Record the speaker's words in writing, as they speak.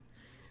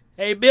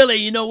Hey, Billy,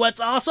 you know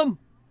what's awesome?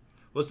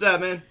 What's that,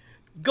 man?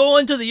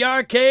 Going to the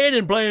arcade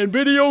and playing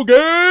video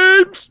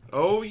games!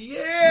 Oh,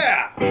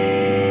 yeah!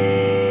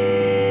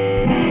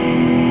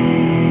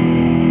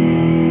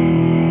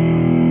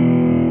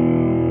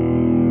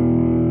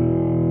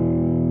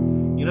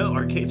 You know,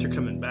 arcades are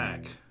coming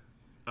back.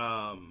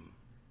 I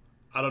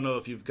don't know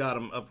if you've got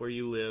them up where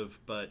you live,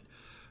 but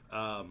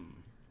a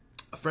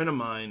friend of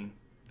mine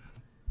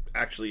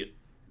actually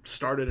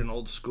started an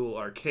old school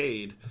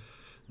arcade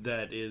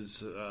that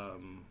is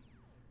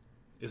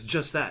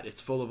just that.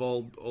 It's full of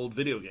old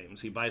video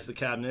games. He buys the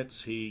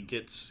cabinets. He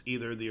gets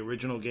either the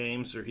original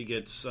games or he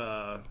gets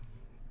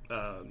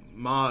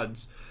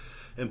mods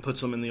and puts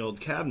them in the old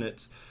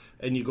cabinets.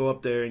 And you go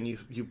up there and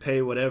you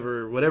pay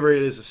whatever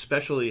it is a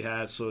special he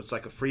has. So it's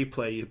like a free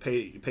play. You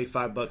pay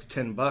 $5,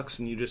 $10,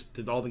 and you just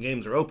all the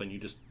games are open. You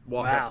just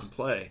walk up and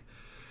play.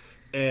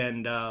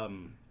 And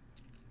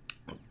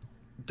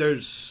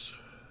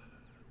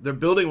they're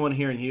building one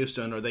here in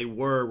Houston, or they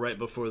were right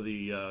before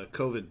the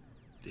COVID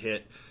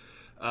hit.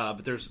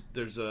 But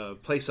there's a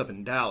place up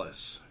in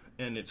Dallas,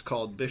 and it's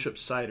called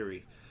Bishop's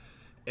Cidery,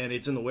 and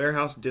it's in the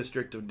warehouse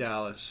district of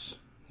Dallas.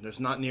 There's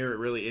not near it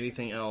really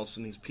anything else,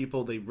 and these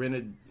people they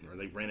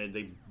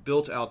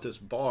built out this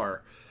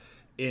bar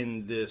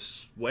in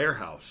this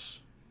warehouse,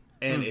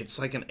 and it's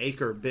like an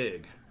acre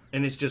big,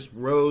 and it's just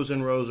rows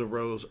and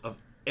rows of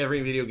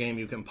every video game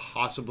you can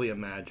possibly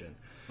imagine.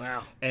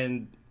 Wow.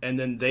 And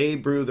then they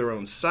brew their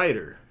own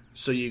cider,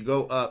 so you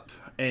go up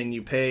and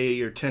you pay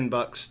your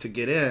 $10 to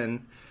get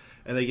in.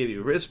 And they give you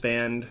a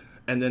wristband,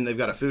 and then they've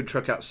got a food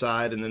truck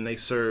outside, and then they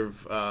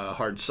serve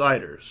hard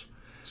ciders.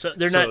 So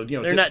they're not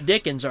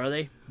Dickens, are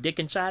they?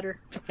 Dickens cider?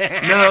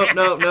 No.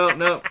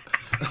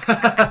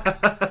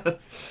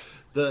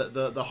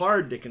 the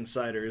hard Dickens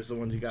cider is the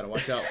ones you got to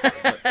watch out for.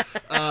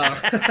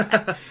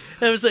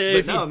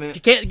 If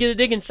you can't get a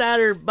Dickens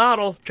cider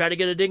bottle, try to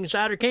get a Dickens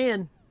cider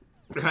can.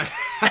 Right.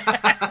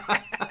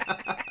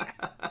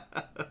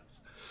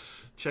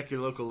 Check your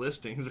local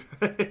listings,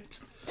 right?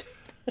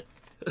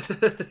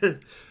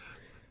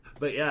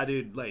 But yeah,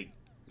 dude, like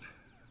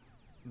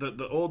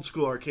the old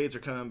school arcades are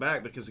coming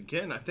back because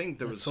again, I think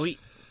there's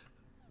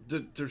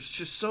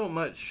just so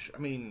much. I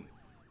mean,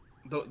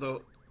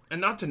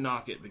 and not to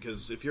knock it,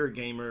 because if you're a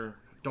gamer,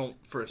 don't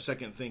for a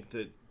second think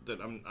that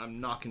I'm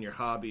knocking your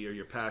hobby or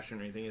your passion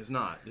or anything. It's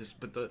not.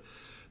 But the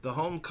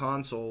home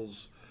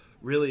consoles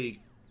really.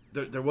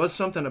 There was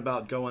something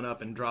about going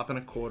up and dropping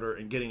a quarter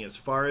and getting as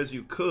far as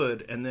you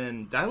could, and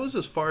then that was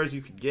as far as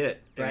you could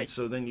get. And right.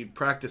 So then you'd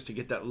practice to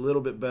get that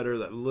little bit better,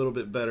 that little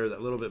bit better,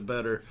 that little bit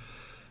better.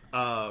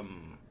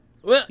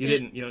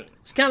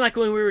 It's kind of like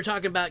when we were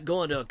talking about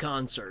going to a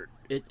concert.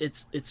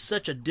 It's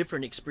such a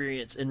different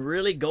experience, and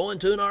really going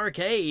to an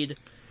arcade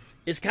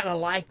is kind of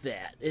like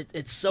that.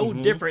 It's so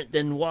different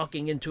than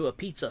walking into a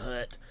Pizza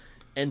Hut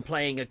and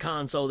playing a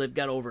console they've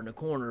got over in the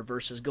corner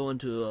versus going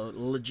to a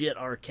legit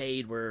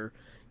arcade where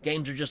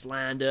games are just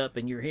lined up,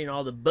 and you're hearing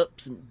all the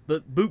boops and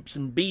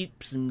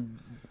beeps and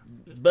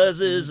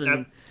buzzes,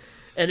 and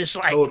it's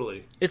like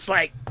totally. It's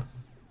like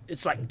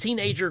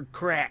teenager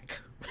crack,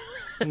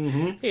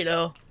 you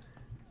know.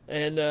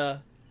 And I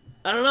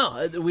don't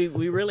know. We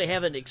really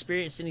haven't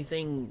experienced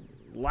anything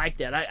like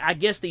that. I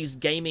guess these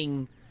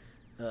gaming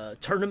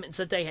tournaments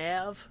that they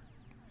have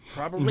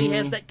probably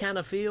has that kind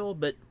of feel,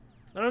 but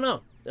I don't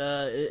know.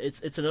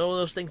 It's another one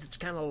of those things that's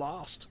kind of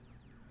lost.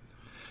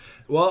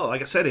 Well,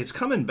 like I said, it's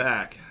coming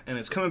back, and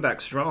it's coming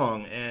back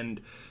strong, and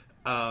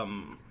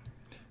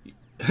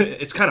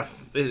it's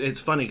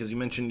funny because you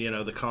mentioned,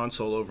 the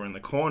console over in the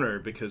corner,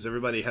 because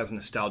everybody has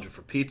nostalgia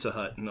for Pizza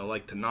Hut, and they'll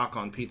like to knock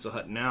on Pizza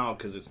Hut now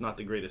because it's not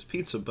the greatest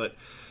pizza, but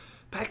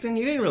back then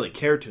you didn't really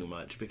care too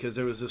much because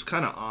there was this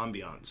kind of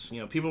ambiance.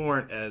 People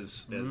weren't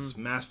as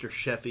master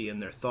chefy in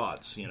their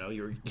thoughts.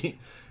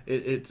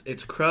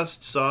 It's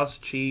crust, sauce,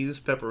 cheese,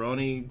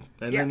 pepperoni,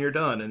 and then you're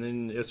done, and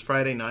then it's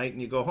Friday night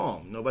and you go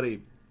home.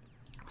 Nobody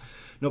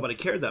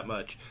cared that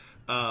much.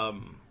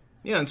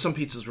 And some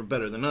pizzas were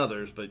better than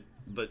others, but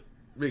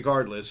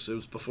regardless, it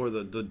was before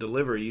the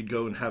delivery. You'd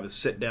go and have a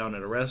sit down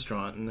at a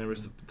restaurant, and there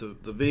was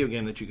the video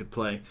game that you could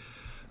play.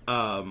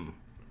 On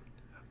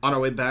our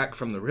way back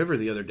from the river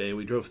the other day,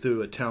 we drove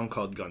through a town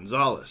called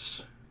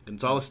Gonzales,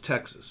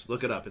 Texas.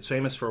 Look it up. It's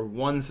famous for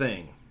one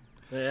thing.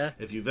 Yeah.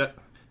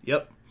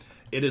 Yep.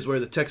 It is where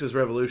the Texas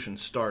Revolution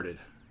started.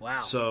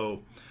 Wow.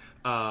 So,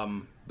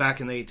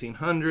 back in the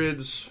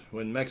 1800s,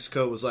 when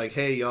Mexico was like,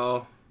 "Hey,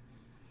 y'all,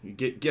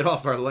 get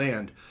off our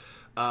land,"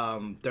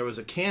 there was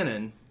a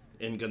cannon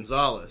in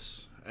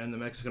Gonzales, and the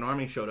Mexican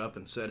army showed up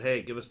and said,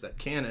 "Hey, give us that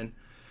cannon,"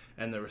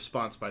 and the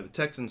response by the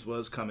Texans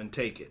was, "Come and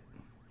take it."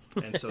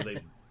 And so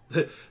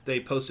they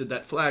posted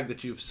that flag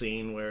that you've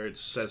seen where it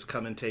says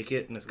 "Come and take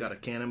it," and it's got a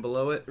cannon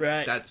below it.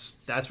 Right.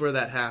 That's where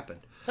that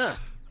happened. Huh.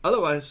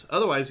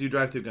 Otherwise, you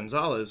drive through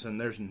Gonzales and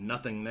there's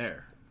nothing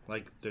there.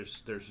 Like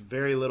there's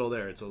very little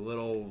there. It's a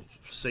little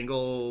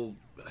single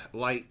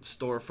light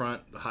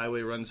storefront. The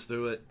highway runs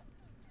through it.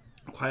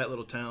 Quiet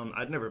little town.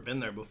 I'd never been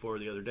there before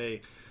the other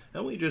day,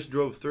 and we just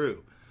drove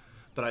through.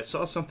 But I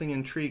saw something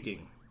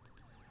intriguing.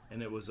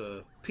 and it was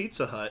a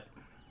Pizza Hut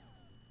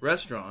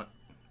restaurant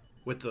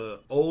with the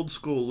old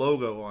school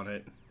logo on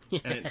it,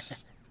 and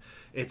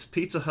it's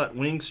Pizza Hut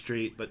Wing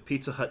Street, but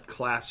Pizza Hut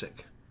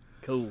Classic.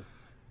 Cool.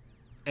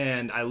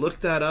 And I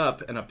looked that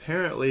up, and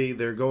apparently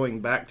they're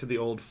going back to the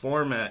old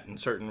format in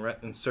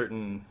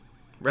certain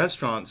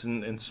restaurants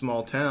in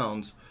small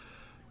towns.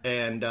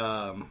 And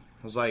I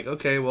was like,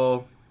 okay,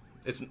 well,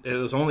 it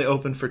was only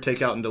open for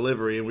takeout and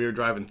delivery, and we were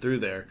driving through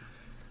there.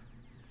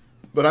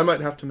 But I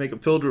might have to make a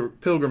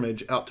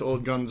pilgrimage out to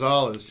Old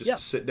Gonzales just to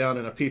sit down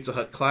in a Pizza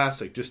Hut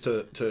Classic just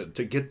to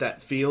get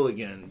that feel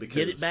again. Because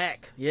get it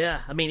back.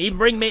 Yeah, I mean, even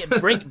bring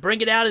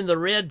it out in the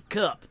red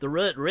cup, the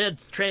red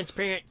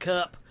transparent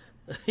cup.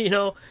 You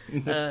know,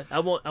 I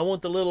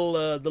want the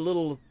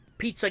little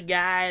pizza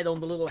guide on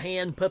the little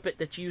hand puppet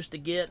that you used to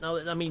get. And all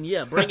that. I mean,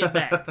 yeah, bring it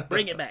back.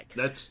 Bring it back.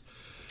 That's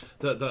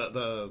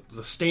the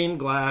stained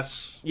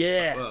glass.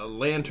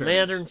 Lanterns.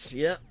 Lanterns.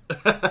 Yeah.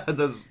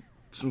 That's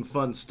some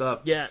fun stuff.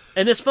 Yeah,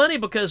 and it's funny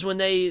because when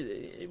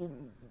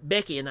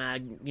Becky and I,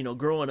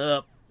 growing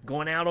up,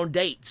 going out on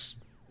dates,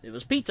 it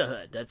was Pizza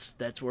Hut.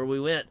 That's where we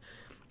went.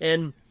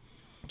 And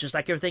just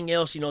like everything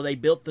else, they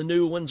built the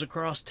new ones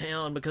across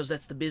town because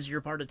that's the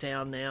busier part of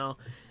town now.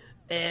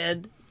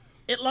 And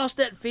it lost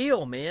that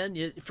feel,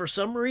 man. For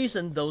some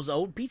reason, those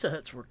old Pizza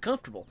Huts were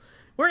comfortable.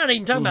 We're not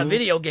even talking about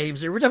video games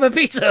here. We're talking about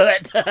Pizza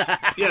Hut.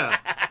 Yeah.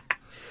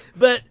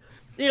 But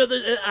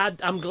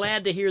I'm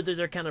glad to hear that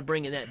they're kind of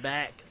bringing that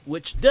back,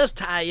 which does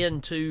tie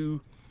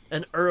into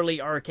an early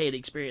arcade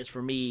experience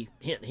for me,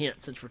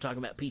 hint, since we're talking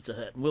about Pizza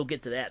Hut. And we'll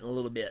get to that in a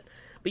little bit.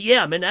 But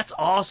yeah, man, that's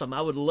awesome. I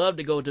would love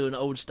to go to an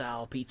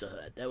old-style Pizza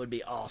Hut. That would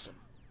be awesome.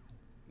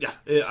 Yeah,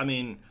 I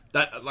mean,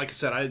 that, like I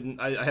said,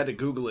 I had to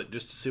Google it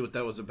just to see what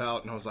that was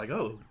about, and I was like,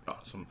 oh,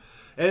 awesome.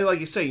 And like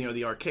you say,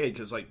 the arcade,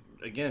 because, like,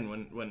 again,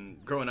 when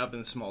growing up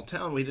in a small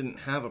town, we didn't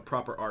have a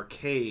proper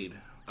arcade.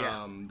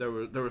 Yeah. There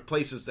were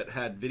places that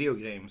had video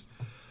games.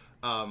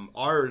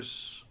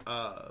 Ours,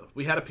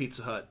 we had a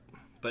Pizza Hut,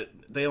 but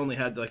they only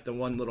had like the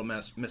one little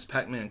Miss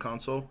Pac-Man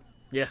console.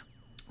 Yeah.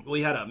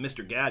 We had a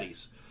Mr.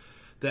 Gaddy's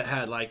that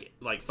had like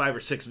 5 or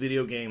 6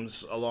 video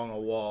games along a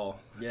wall.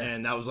 Yeah.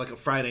 And that was like a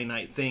Friday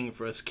night thing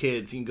for us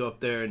kids. You can go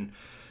up there and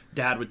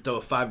Dad would throw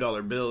a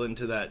 $5 bill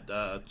into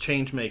that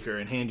change maker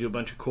and hand you a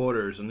bunch of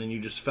quarters, and then you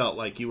just felt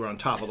like you were on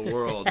top of the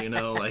world,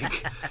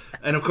 like.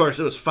 And of course,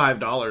 it was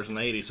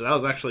 $5.80, so that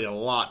was actually a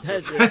lot.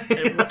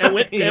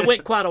 It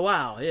went quite a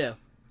while, yeah.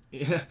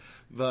 Yeah,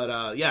 but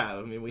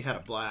I mean, we had a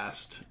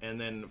blast, and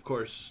then of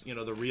course,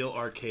 the real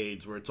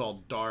arcades where it's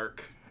all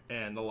dark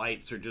and the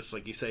lights are just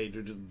like you say,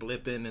 they're just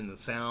blipping, and the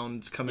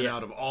sounds coming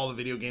out of all the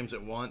video games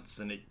at once,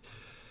 and it.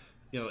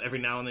 Every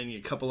now and then a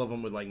couple of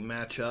them would like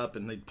match up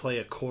and they'd play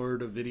a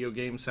chord of video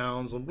game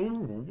sounds.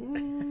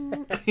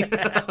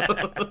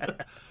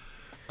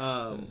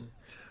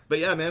 But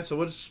yeah, man, so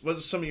what is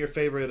some of your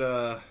favorite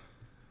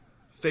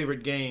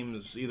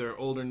games, either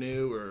old or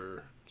new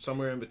or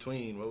somewhere in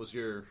between? What was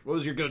your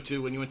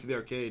go-to when you went to the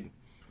arcade?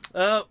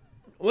 Well,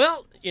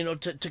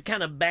 to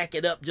kind of back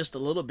it up just a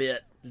little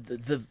bit,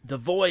 the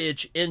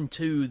voyage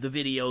into the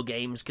video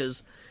games,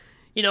 because,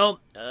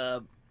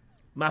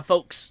 my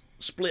folks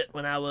split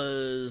when I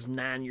was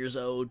 9 years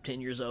old, 10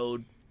 years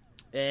old.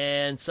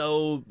 And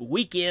so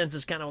weekends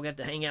is kind of I got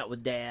to hang out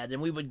with Dad,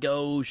 and we would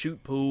go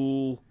shoot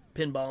pool,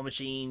 pinball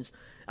machines.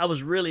 I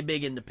was really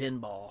big into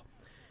pinball.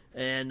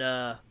 And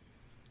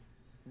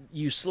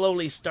you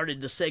slowly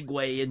started to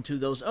segue into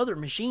those other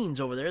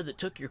machines over there that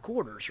took your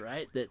quarters,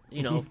 right? That,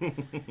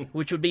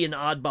 which would be an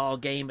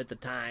oddball game at the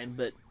time.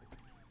 But,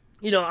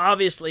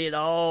 obviously it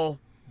all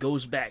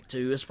goes back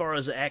to, as far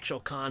as the actual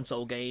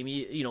console game,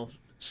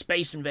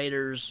 Space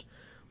Invaders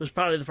was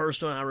probably the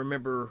first one I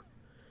remember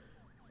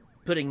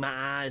putting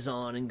my eyes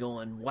on and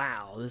going,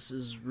 wow, this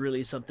is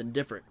really something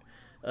different.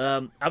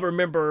 I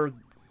remember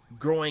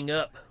growing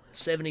up,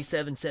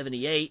 77,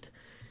 78,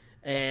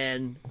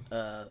 and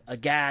a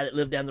guy that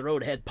lived down the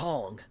road had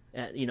Pong,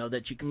 that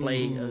you could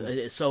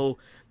play. So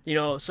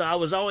I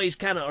was always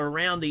kind of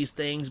around these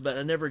things, but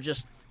I never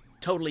just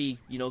totally,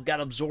 got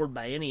absorbed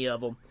by any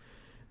of them.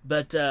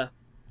 But,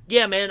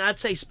 yeah, man, I'd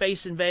say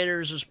Space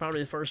Invaders was probably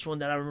the first one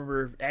that I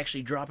remember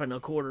actually dropping a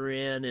quarter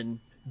in and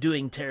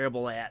doing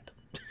terrible at.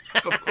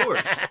 Of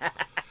course.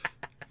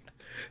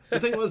 The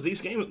thing was,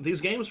 these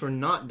games were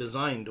not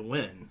designed to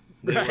win.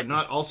 They were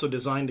not also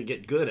designed to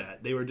get good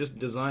at. They were just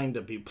designed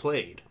to be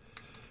played.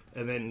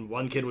 And then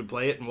one kid would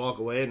play it and walk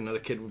away, and another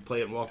kid would play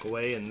it and walk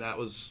away, and that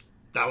was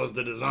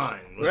the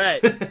design.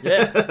 Right,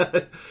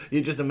 yeah.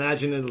 You just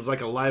imagine it as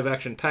like a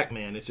live-action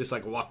Pac-Man. It's just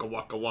like waka,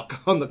 waka, waka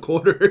on the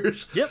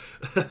quarters. Yep.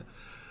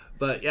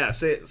 But yeah,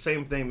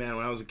 same thing, man.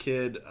 When I was a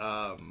kid,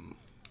 when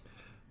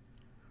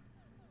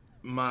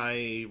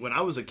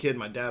I was a kid,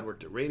 my dad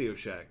worked at Radio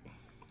Shack.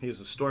 He was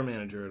a store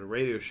manager at a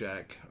Radio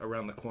Shack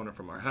around the corner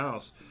from our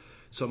house.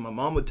 So my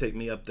mom would take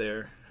me up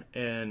there,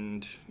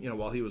 and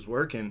while he was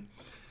working,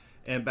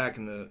 and back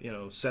in the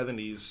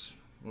 70s,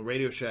 when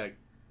Radio Shack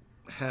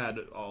had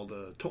all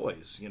the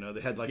toys.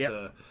 They had like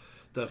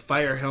the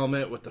fire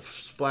helmet with the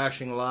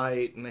flashing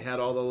light, and they had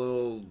all the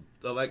little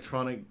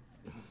electronic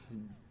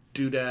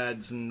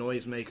doodads and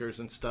noisemakers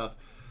and stuff.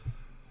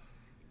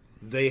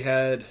 They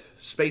had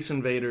Space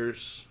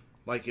Invaders,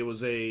 like it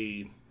was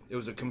a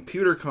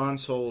computer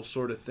console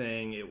sort of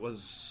thing. It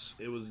was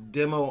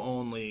demo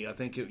only. I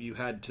think you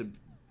had to.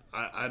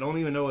 I don't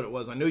even know what it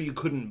was. I know you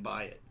couldn't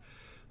buy it.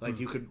 Like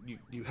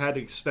you had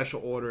to special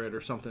order it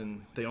or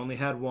something. They only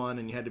had one,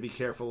 and you had to be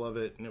careful of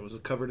it. And it was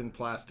covered in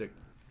plastic,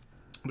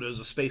 but it was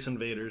a Space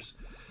Invaders,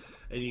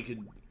 and you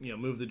could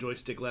move the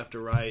joystick left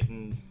or right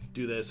and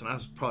do this. And I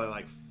was probably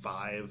like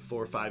 4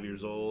 or 5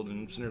 years old,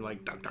 and sitting there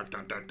like duck, duck,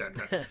 duck, duck,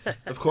 duck, duck.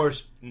 Of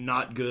course,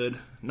 not good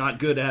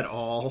at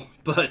all,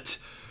 but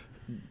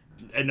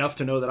enough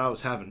to know that I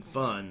was having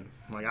fun.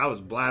 Like I was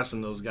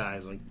blasting those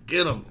guys, like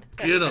get them,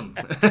 and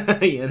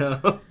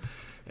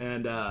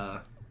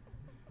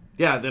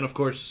yeah. Then of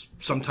course,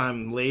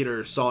 sometime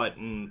later, saw it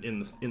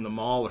in the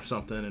mall or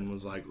something, and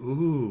was like,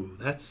 ooh,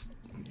 it's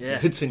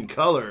in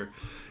color.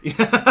 And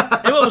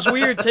what was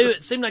weird too,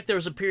 it seemed like there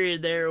was a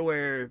period there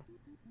where,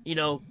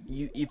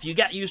 if you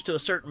got used to a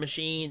certain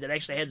machine that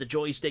actually had the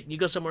joystick, and you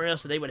go somewhere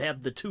else and they would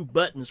have the 2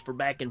 buttons for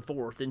back and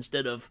forth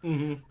instead of,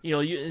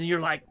 you're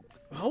like,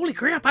 holy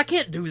crap, I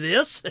can't do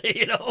this,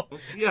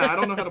 Yeah, I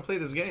don't know how to play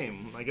this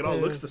game. Like, it all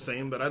looks the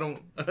same, but I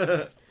don't...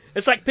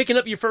 It's like picking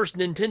up your first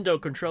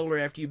Nintendo controller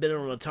after you've been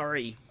on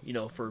Atari,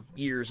 for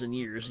years and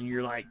years, and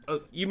you're like,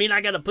 you mean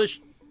I gotta push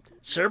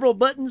several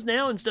buttons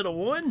now instead of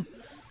one?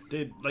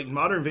 Dude, like,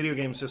 modern video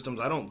game systems,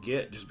 I don't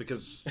get, just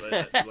because,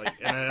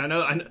 and I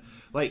know,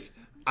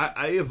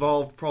 I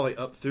evolved probably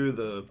up through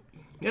the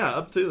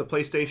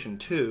PlayStation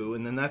 2,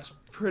 and then that's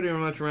pretty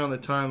much around the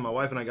time my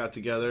wife and I got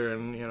together,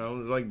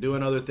 and, like,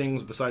 doing other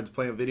things besides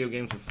playing video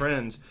games with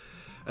friends.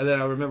 And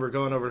then I remember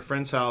going over to a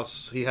friend's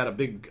house. He had a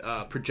big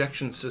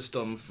projection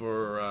system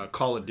for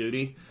Call of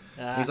Duty.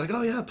 He's like,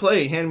 oh, yeah,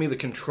 play. He handed me the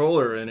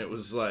controller, and it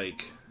was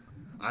like,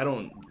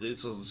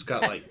 it's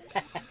got like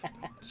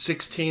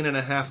 16 and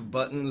a half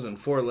buttons and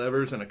 4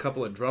 levers and a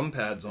couple of drum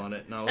pads on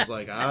it. And I was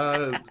like,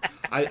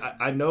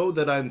 I know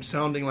that I'm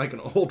sounding like an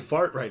old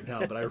fart right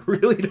now, but I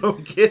really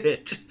don't get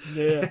it.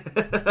 Yeah.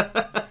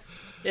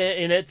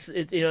 And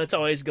it's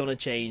always going to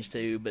change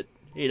too, but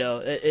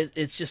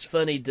it's just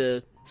funny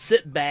to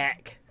sit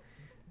back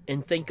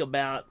and think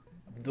about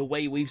the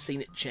way we've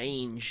seen it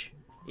change.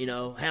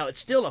 How it's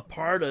still a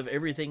part of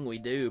everything we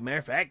do. Matter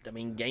of fact, I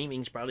mean,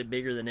 gaming's probably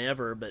bigger than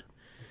ever, but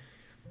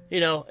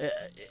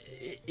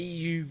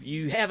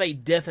you have a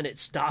definite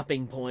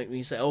stopping point when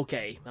you say,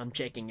 okay, I'm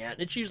checking out.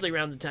 And it's usually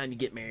around the time you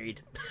get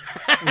married.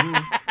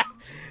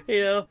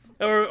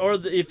 Mm-hmm. Or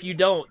if you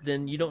don't,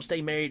 then you don't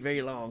stay married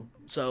very long.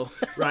 So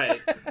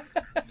right.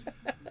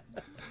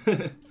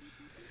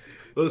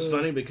 Well, it's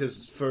funny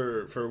because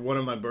for one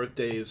of my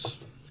birthdays,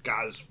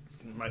 guys,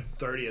 my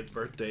 30th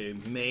birthday,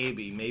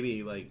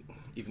 maybe like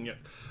even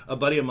a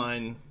buddy of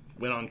mine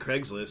went on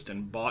Craigslist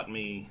and bought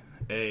me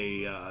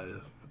a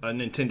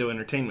Nintendo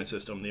Entertainment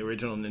System, the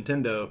original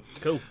Nintendo,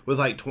 cool, with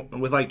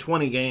like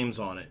 20 games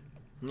on it.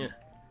 Yeah.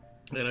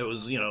 And it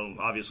was,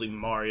 obviously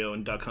Mario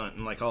and Duck Hunt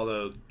and like all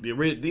the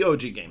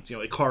OG games,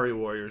 Ikari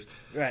Warriors.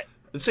 Right.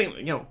 The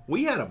same,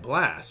 we had a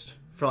blast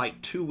for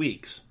like 2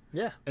 weeks.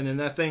 Yeah. And then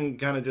that thing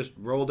kind of just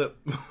rolled up,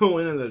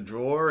 went in the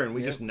drawer, and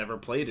we just never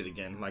played it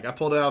again. Like, I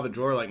pulled it out of the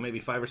drawer like maybe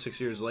 5 or 6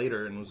 years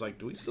later and was like,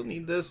 do we still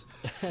need this?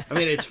 I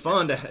mean, it's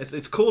fun.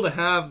 It's cool to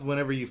have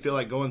whenever you feel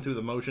like going through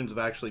the motions of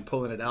actually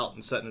pulling it out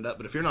and setting it up.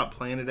 But if you're not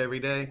playing it every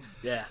day,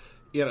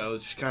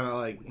 it's just kind of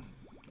like...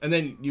 And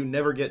then you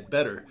never get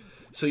better.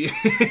 So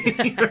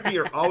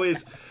you're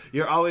always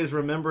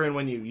remembering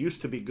when you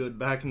used to be good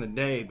back in the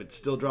day, but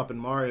still dropping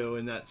Mario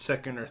in that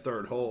second or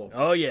third hole.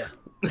 Oh, yeah.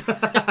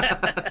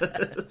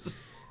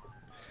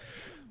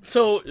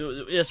 So,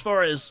 as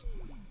far as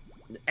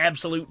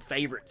absolute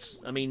favorites,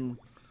 I mean,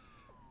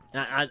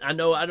 I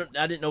know I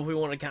didn't know if we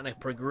want to kind of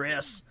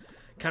progress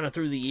kind of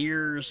through the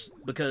years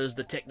because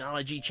the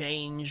technology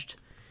changed,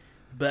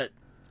 but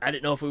I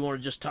didn't know if we want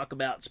to just talk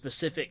about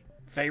specific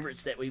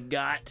favorites that we've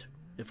got.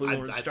 If we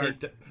want to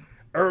start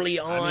early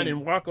on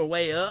and work our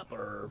way up,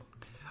 or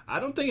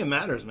I don't think it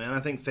matters, man. I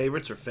think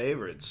favorites are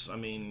favorites. I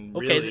mean,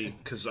 really,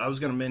 because I was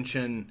going to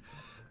mention.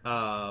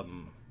 I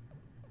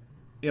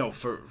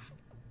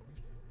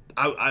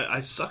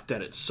sucked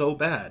at it so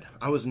bad.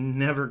 I was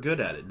never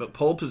good at it, but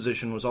pole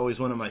position was always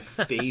one of my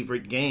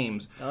favorite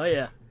games. Oh,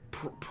 yeah.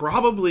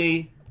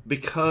 Probably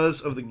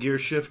because of the gear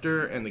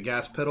shifter and the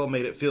gas pedal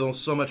made it feel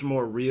so much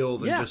more real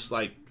than just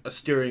like a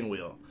steering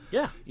wheel.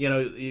 Yeah.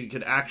 You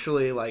could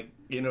actually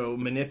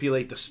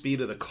manipulate the speed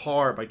of the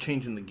car by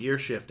changing the gear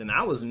shift, and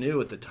that was new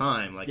at the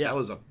time. Like that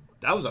was a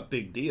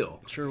big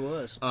deal. Sure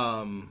was.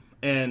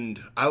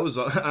 And I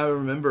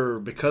remember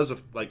because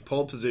of like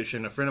pole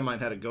position, a friend of mine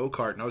had a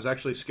go-kart, and I was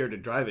actually scared to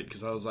drive it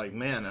because I was like,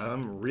 man,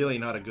 I'm really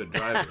not a good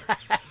driver.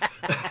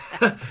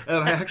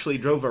 And I actually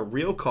drove a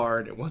real car,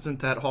 and it wasn't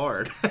that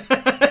hard.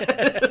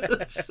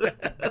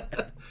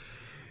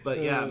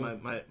 But yeah,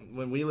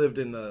 when we lived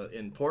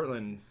in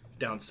Portland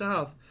down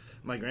south,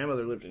 my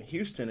grandmother lived in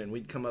Houston, and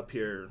we'd come up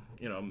here,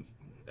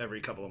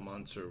 every couple of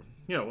months or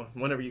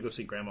whenever you go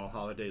see grandma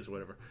holidays or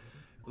whatever.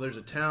 There's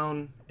a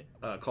town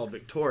called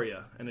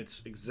Victoria, and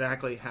it's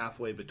exactly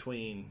halfway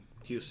between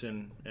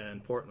Houston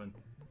and Portland.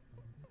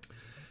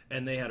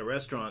 And they had a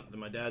restaurant that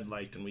my dad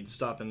liked, and we'd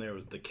stop in there. It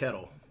was the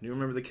Kettle. Do you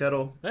remember the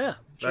Kettle? Yeah,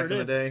 sure back in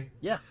the day.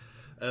 Yeah.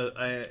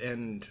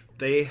 And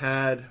they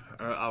had,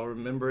 I'll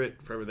remember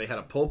it forever. They had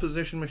a pole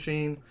position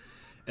machine,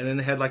 and then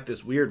they had like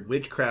this weird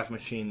witchcraft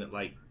machine that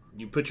like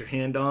you put your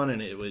hand on,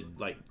 and it would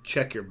like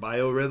check your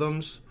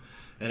biorhythms,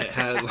 and it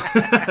had,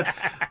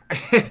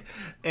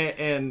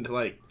 and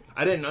like.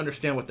 I didn't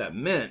understand what that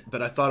meant,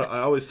 but I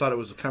always thought it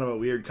was kind of a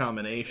weird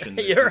combination.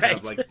 You're right.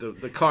 Have, like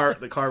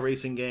the car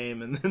racing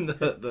game, and then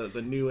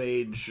the new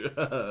age.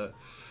 But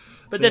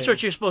that's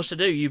what you're supposed to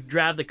do. You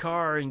drive the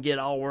car and get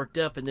all worked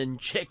up, and then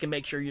check and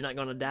make sure you're not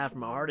going to die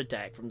from a heart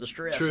attack from the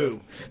stress. True.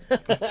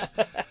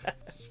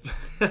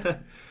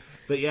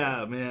 But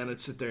yeah, man, I'd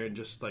sit there and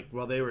just like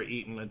while they were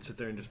eating, I'd sit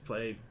there and just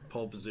play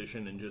pole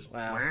position and just.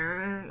 Wow.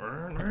 And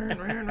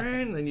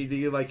then you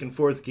do like in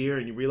fourth gear,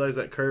 and you realize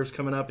that curve's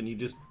coming up, and you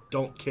just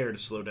don't care to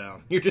slow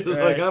down. You're just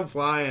right. like, I'm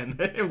flying.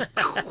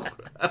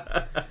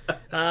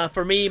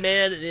 For me,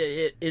 man,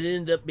 it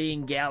ended up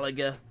being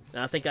Galaga.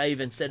 I think I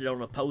even said it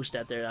on a post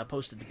out there. I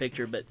posted the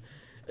picture, but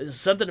there's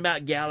something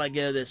about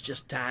Galaga that's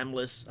just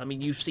timeless. I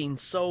mean, you've seen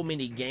so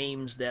many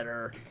games that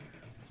are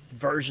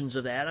versions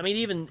of that. I mean,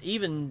 even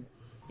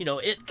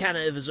it kind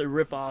of is a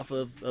ripoff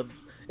of.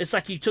 It's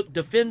like you took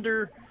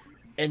Defender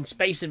and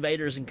Space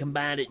Invaders and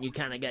combined it, and you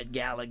kind of got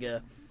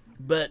Galaga.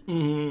 But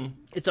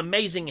it's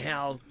amazing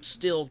how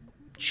still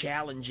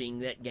challenging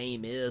that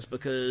game is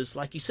because,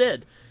 like you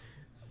said,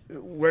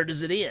 where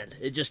does it end?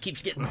 It just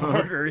keeps getting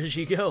harder as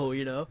you go,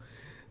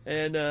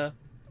 And I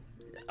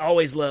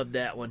always loved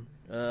that one.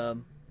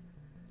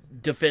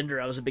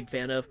 Defender, I was a big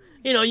fan of.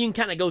 You can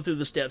kind of go through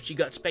the steps. You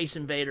got Space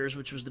Invaders,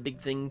 which was the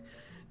big thing.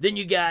 Then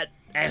you got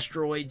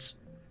Asteroids,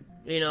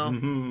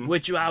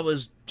 which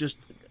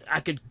I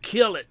could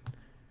kill it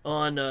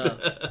on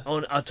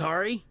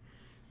Atari.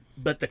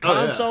 But the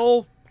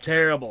console,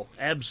 terrible.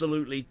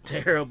 Absolutely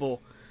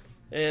terrible.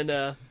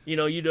 And,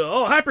 you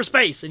do,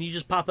 hyperspace, and you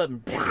just pop up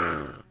and...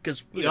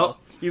 Because, you're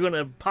going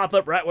to pop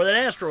up right where that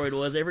asteroid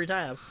was every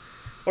time.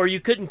 Or you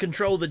couldn't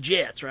control the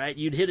jets, right?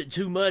 You'd hit it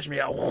too much,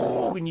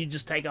 and you'd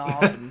just take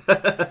off. And...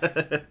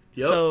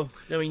 So,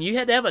 I mean, you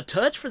had to have a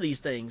touch for these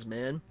things,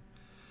 man.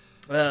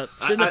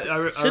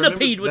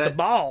 Centipede with the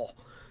ball.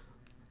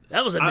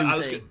 That was a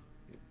new thing.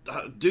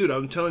 Dude,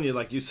 I'm telling you,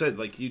 like you said,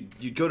 like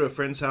you'd go to a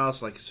friend's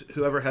house, like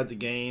whoever had the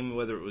game,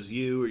 whether it was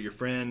you or your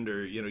friend,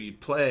 or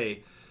you'd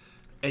play,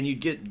 and you'd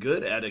get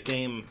good at a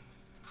game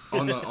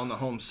on the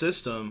home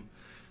system,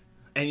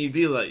 and you'd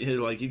be like,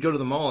 you'd go to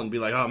the mall and be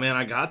like, oh man,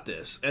 I got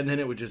this, and then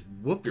it would just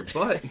whoop your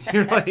butt.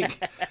 You're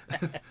like,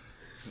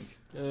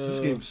 this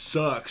game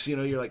sucks.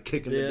 You're like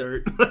kicking the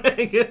dirt.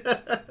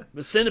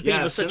 But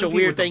Centipede was such a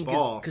weird thing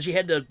because you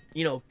had to,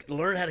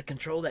 learn how to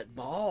control that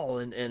ball,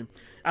 and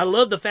I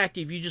love the fact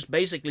if you just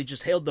basically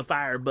just held the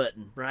fire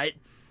button, right?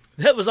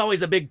 That was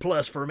always a big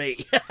plus for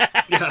me.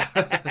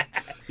 Yeah.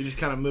 You just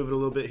kind of move it a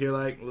little bit here,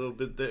 like a little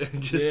bit there.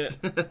 Just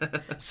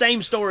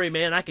Same story,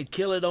 man. I could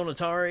kill it on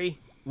Atari,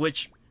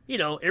 which,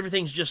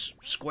 everything's just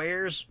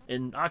squares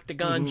and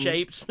octagon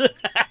shapes.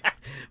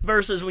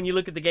 Versus when you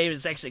look at the game,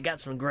 it's actually got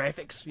some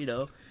graphics,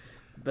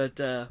 But,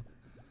 that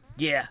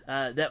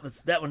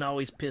one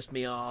always pissed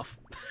me off.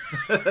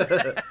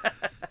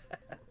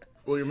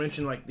 Well, you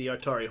mentioned like the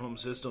Atari home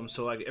system,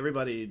 so like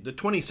everybody, the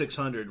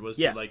 2600 was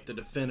the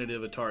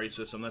definitive Atari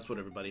system. That's what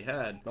everybody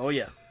had. Oh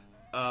yeah.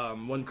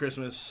 One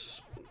Christmas,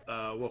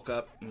 woke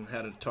up and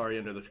had an Atari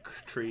under the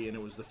tree, and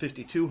it was the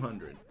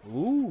 5200.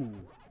 Ooh.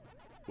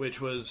 Which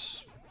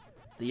was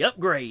the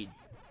upgrade.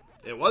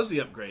 It was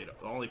the upgrade.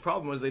 The only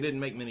problem was they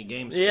didn't make many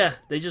games. Yeah,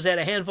 they just had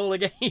a handful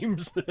of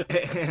games.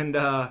 And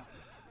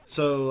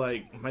so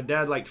like my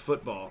dad liked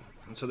football,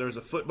 and so there was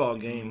a football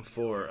game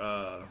for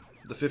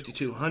the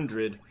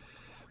 5200.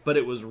 But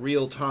it was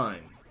real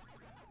time.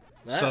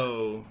 Ah.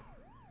 So,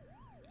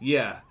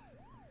 yeah.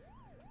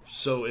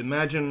 So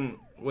imagine,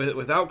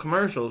 without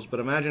commercials, but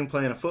imagine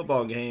playing a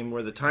football game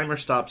where the timer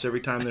stops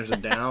every time there's a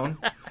down.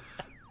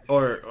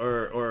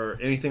 or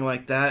anything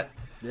like that.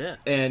 Yeah.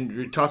 And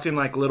you're talking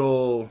like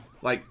little,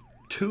 like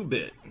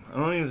 2-bit.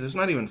 It's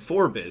not even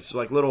 4-bit. It's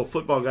like little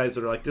football guys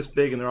that are like this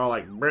big and they're all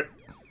like, Brit,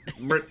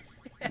 Brit,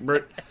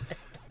 Brit.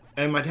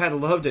 And my dad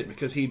loved it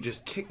because he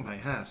just kicked my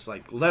ass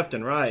like left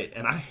and right.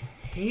 And I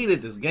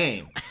hated this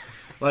game,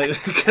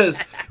 like because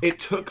it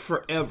took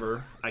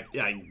forever. I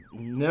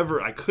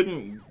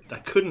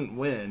couldn't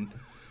win.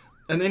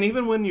 And then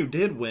even when you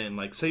did win,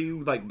 like say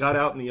you like got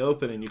out in the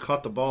open and you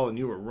caught the ball and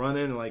you were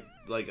running like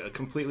a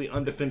completely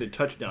undefended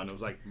touchdown. It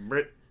was like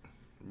Brit,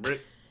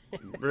 Brit,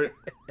 Brit,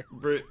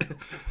 Brit,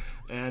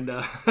 and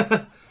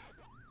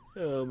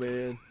oh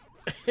man.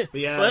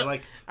 Yeah, well,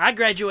 like I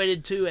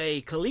graduated to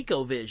a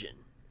ColecoVision,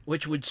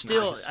 which would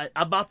still nice.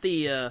 I bought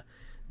the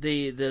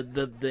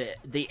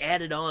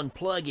added on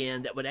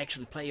plug-in that would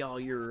actually play all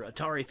your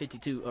Atari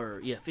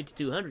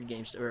 5200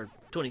 games or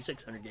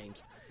 2600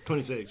 games.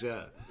 26,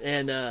 yeah.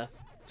 And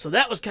so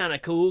that was kind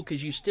of cool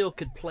because you still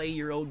could play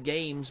your old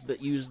games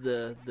but use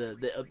the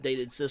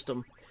updated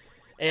system.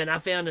 and I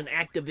found an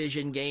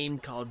Activision game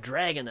called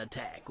Dragon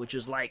Attack, which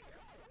is like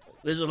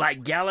this is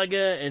like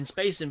Galaga and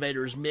Space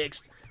Invaders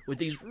mixed with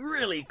these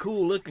really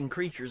cool looking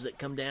creatures that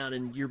come down,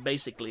 and you're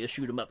basically a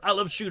shoot 'em up. I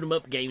love shoot 'em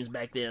up games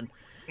back then.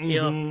 You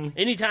know,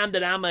 anytime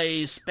that I'm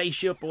a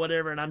spaceship or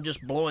whatever and I'm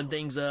just blowing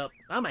things up,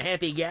 I'm a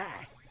happy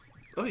guy.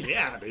 Oh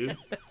yeah, dude.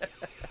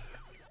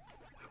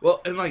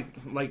 Well, and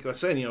like I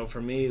said, you know,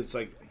 for me, it's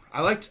like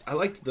I liked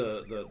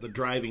the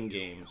driving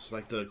games,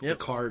 like the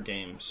car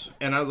games,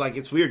 and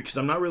it's weird because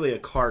I'm not really a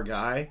car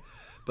guy,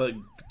 but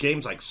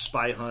games like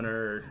Spy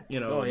Hunter, you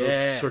know,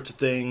 those sorts of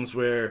things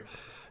where.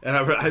 And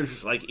I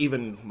was like,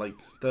 even like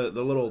the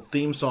little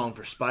theme song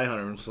for Spy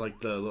Hunter was like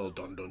the little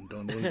dun dun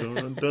dun dun dun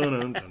dun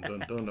dun dun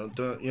dun dun dun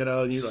dun, you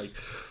know, and you like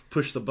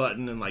push the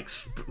button and like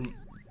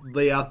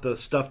lay out the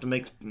stuff to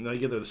make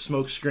either the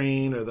smoke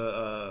screen or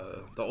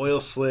the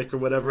oil slick or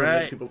whatever to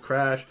make people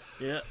crash.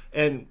 Yeah.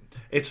 And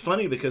it's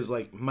funny because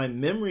like my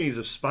memories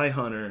of Spy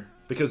Hunter,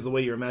 because of the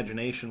way your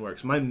imagination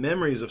works, my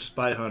memories of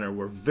Spy Hunter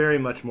were very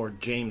much more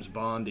James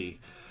Bondy.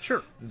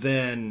 Sure.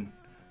 Than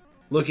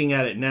looking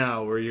at it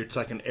now, where it's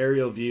like an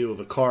aerial view of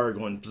a car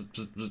going, bzz,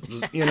 bzz, bzz,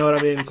 bzz, you know what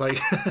I mean? It's like,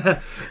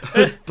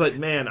 but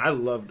man, I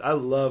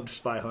loved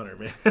Spy Hunter,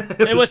 man.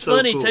 And what's so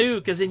funny cool. Too,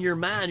 because in your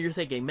mind you're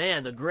thinking,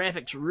 man, the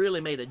graphics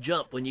really made a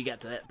jump when you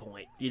got to that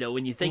point. You know,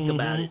 when you think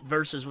about it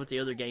versus what the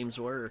other games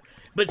were.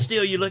 But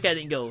still, you look at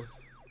it and go,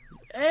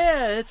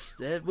 yeah,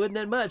 it wasn't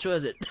that much,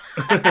 was it?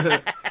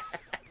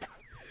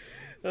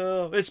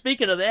 And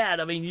speaking of that,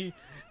 I mean,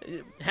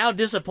 how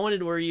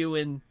disappointed were you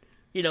when,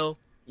 you know,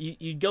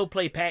 you'd go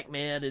play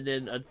Pac-Man, and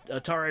then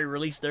Atari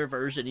released their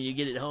version, and you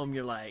get it home,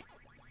 you're like,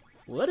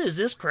 what is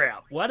this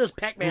crap? Why does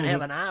Pac-Man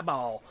have an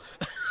eyeball?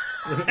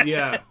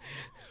 Yeah.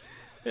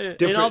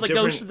 And all the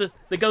ghosts,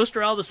 the ghosts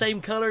are all the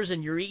same colors,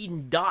 and you're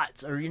eating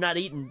dots, or you're not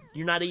eating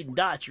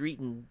dots, you're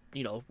eating,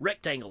 you know,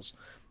 rectangles.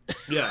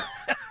 Yeah.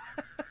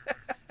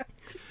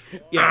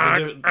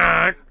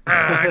 Yeah.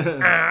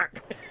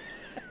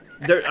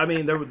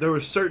 There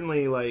was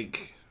certainly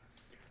like.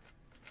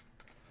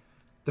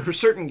 There were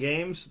certain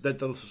games that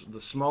the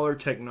smaller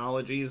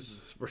technologies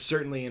were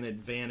certainly an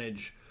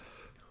advantage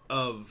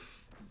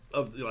of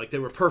like they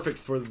were perfect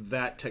for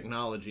that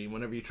technology.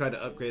 Whenever you try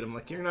to upgrade them,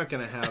 like you're not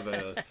going to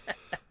have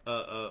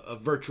a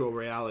virtual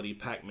reality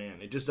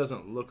Pac-Man. It just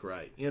doesn't look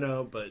right, you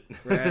know. But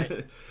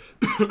right.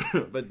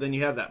 But then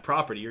you have that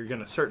property. You're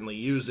going to certainly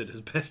use it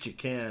as best you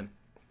can.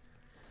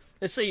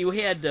 Let's see. We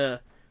had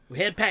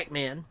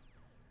Pac-Man,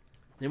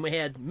 then we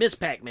had Miss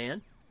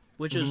Pac-Man,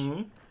 which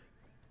is.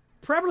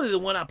 Probably the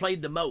one I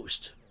played the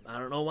most. I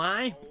don't know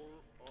why.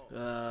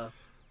 But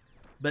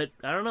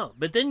I don't know.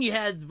 But then you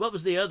had, what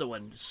was the other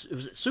one?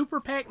 Was it Super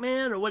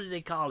Pac-Man, or what did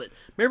they call it?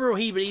 Remember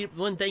when he would eat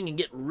one thing and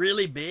get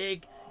really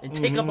big and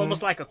take up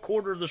almost like a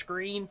quarter of the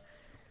screen?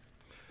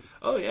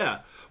 Oh, yeah.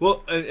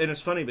 Well, and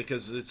it's funny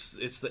because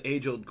it's the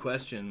age-old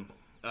question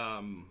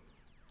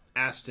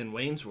asked in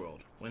Wayne's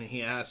World. When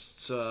he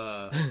asks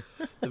the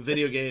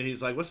video game,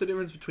 he's like, what's the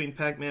difference between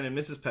Pac-Man and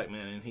Mrs.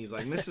 Pac-Man? And he's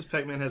like, Mrs.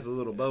 Pac-Man has a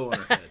little bow on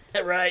her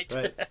head.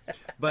 Right.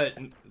 But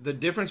the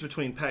difference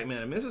between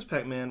Pac-Man and Mrs.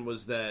 Pac-Man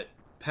was that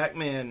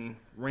Pac-Man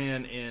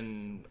ran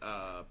in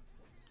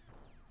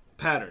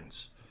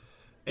patterns.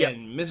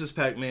 And Mrs.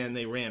 Pac-Man,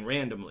 they ran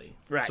randomly.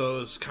 Right. So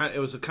it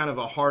was a kind of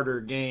a harder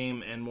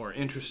game and more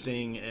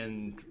interesting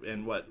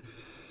and what.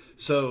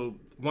 So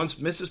once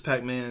Mrs.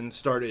 Pac-Man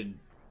started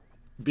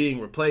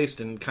being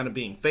replaced and kind of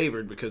being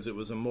favored because it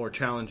was a more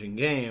challenging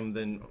game,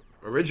 then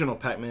original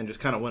Pac-Man just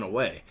kind of went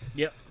away.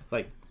 Yep.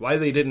 Like, why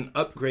they didn't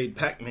upgrade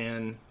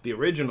Pac-Man, the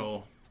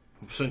original,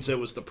 since it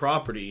was the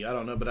property, I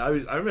don't know. But I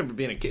remember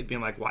being a kid being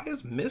like, why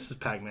is Mrs.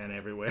 Pac-Man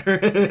everywhere?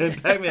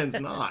 And Pac-Man's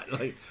not.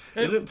 Like,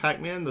 isn't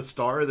Pac-Man the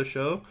star of the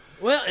show?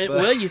 Well,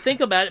 well, you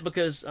think about it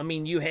because, I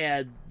mean, you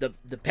had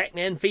the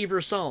Pac-Man Fever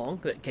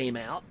song that came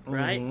out,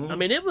 right? I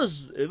mean, it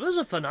was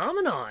a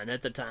phenomenon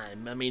at the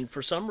time. I mean,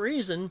 for some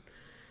reason,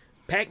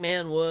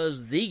 Pac-Man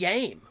was the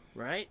game,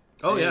 right?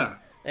 Oh, yeah.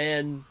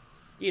 And,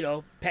 you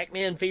know,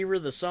 Pac-Man Fever,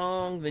 the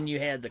song, then you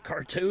had the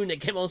cartoon that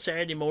came on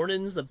Saturday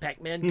mornings, the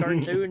Pac-Man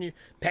cartoon,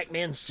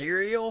 Pac-Man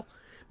cereal.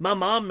 My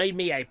mom made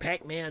me a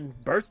Pac-Man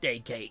birthday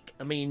cake.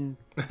 I mean,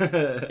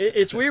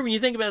 it's weird when you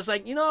think about it. It's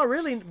like, you know, I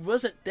really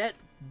wasn't that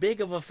big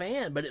of a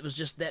fan, but it was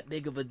just that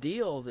big of a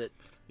deal that...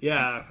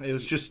 Yeah, it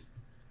was just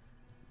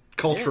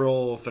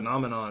cultural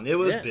phenomenon. It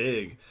was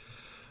big.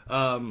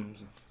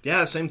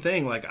 Yeah, same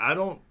thing. Like, I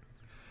don't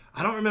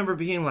remember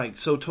being like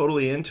so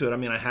totally into it. I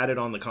mean, I had it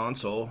on the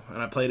console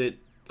and I played it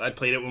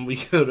when we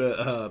go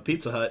to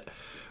Pizza Hut.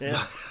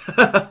 Yeah.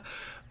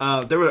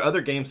 There were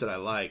other games that I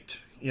liked.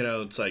 You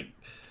know, it's like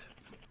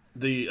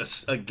the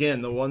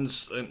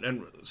ones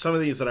and some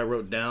of these that I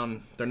wrote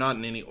down, they're not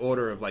in any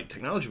order of like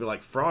technology, but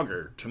like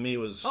Frogger to me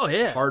was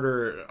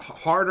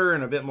harder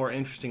and a bit more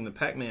interesting than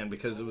Pac-Man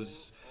because it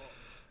was.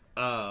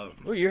 Well,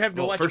 you're having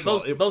to watch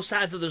both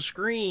sides of the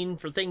screen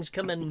for things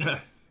coming.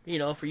 You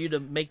know, for you to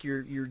make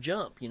your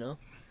jump, you know?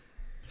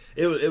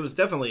 It was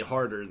definitely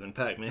harder than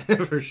Pac-Man,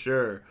 for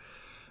sure.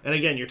 And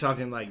again, you're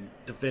talking like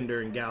Defender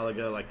and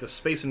Galaga, like the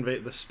Space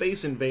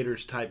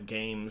Invaders type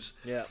games.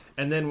 Yeah.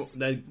 And then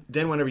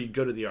whenever you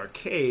go to the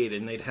arcade,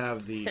 and they'd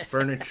have the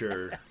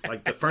furniture,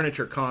 like the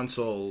furniture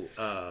console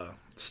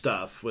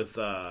stuff with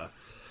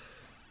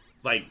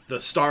like the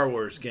Star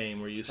Wars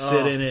game where you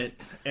sit in it,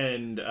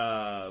 and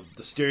the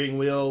steering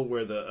wheel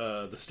where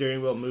the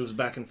steering wheel moves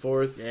back and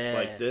forth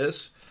like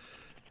this,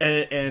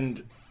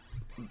 and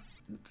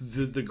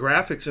the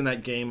graphics in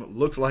that game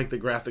looked like the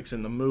graphics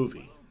in the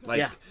movie.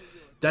 Like,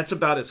 that's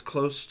about as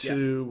close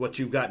to what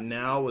you've got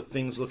now with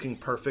things looking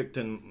perfect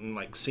and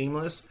like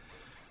seamless.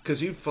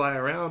 Because you fly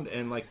around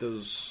and like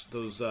those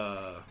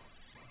the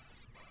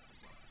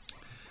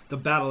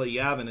Battle of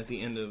Yavin at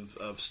the end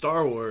of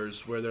Star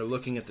Wars, where they're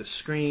looking at the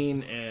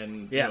screen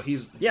and you know,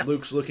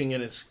 Luke's looking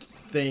at his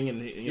thing,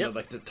 and you know,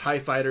 like the TIE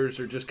fighters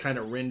are just kind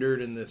of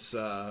rendered in this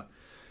 2D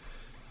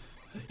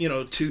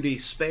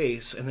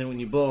space, and then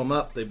when you blow them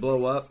up, they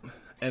blow up,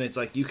 and it's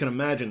like you can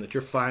imagine that you're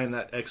flying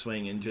that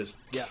X-wing and just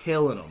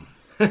killing them.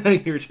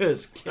 You're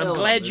just killing them. I'm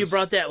glad you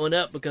brought that one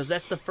up, because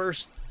that's the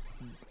first,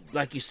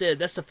 like you said,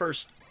 that's the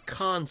first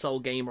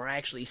console game where I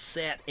actually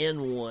sat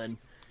in one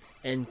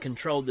and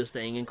controlled this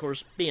thing. And of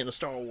course, being a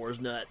Star Wars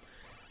nut,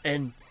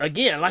 and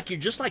again, like you're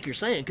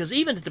saying, because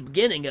even at the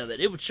beginning of it,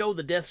 it would show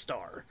the Death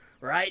Star,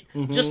 right?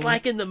 Mm-hmm. Just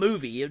like in the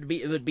movie,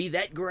 it would be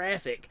that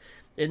graphic,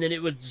 and then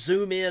it would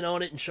zoom in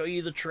on it and show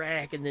you the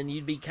track, and then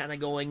you'd be kind of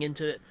going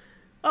into it.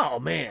 Oh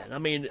man, I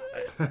mean,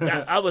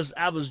 I was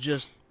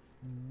just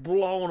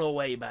blown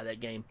away by that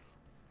game.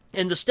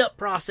 And the step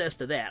process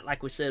to that,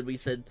 like we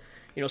said,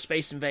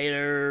 Space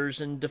Invaders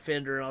and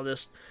Defender and all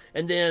this.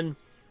 And then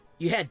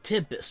you had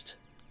Tempest.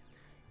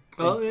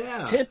 Oh,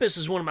 yeah. Tempest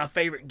is one of my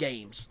favorite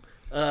games.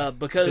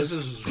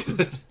 Because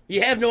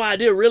you have no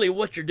idea really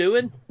what you're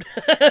doing.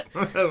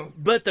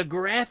 But the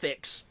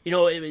graphics,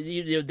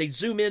 they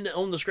zoom in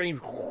on the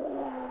screen,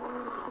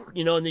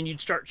 and then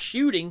you'd start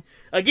shooting.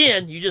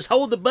 Again, you just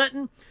hold the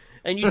button,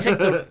 and you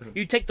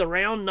take the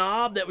round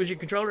knob that was your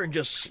controller and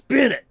just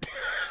spin it.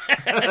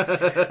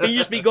 And you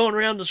just be going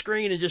around the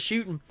screen and just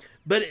shooting.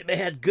 But it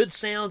had good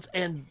sounds,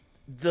 and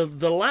the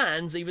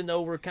lines, even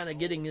though we're kind of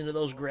getting into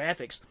those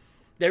graphics,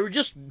 they were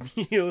just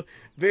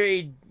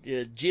very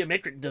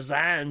geometric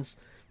designs,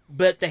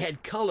 but they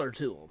had color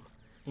to them.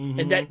 Mm-hmm.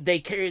 And that they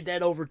carried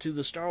that over to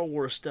the Star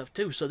Wars stuff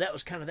too. So that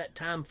was kind of that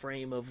time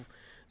frame of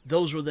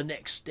those were the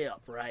next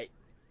step, right?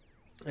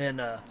 And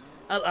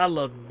I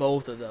loved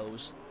both of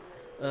those.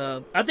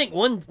 I think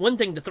one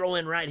thing to throw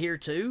in right here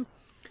too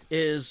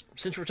is,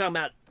 since we're talking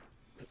about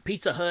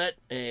Pizza Hut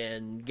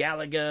and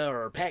Galaga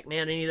or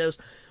Pac-Man, any of those,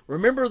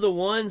 remember the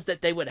ones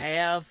that they would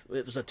have?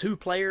 It was a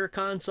 2-player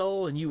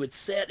console, and you would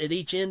set at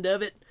each end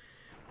of it.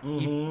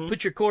 Mm-hmm. You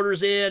put your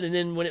quarters in, and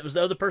then when it was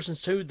the other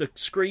person's turn, the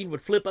screen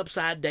would flip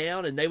upside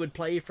down, and they would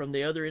play from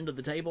the other end of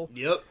the table.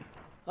 Yep.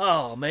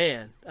 Oh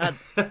man,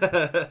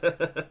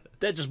 that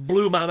just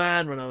blew my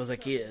mind when I was a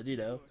kid.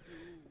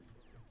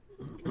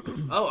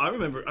 Oh, I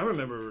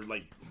remember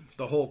like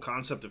the whole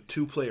concept of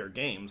 2-player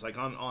games, like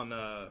on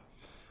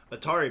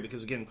Atari,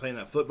 because again, playing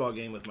that football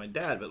game with my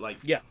dad. But like,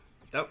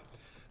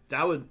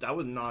 that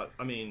would not.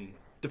 I mean,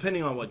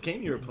 depending on what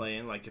game you were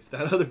playing, like if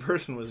that other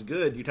person was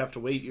good, you'd have to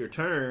wait your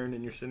turn,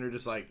 and you're sitting there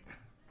just like,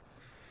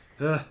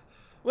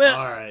 well,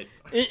 all right.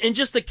 And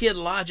just the kid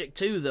logic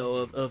too, though,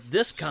 of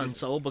this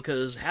console,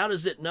 because how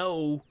does it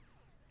know?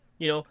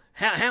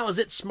 How is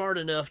it smart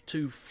enough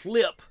to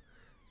flip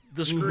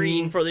the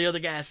screen for the other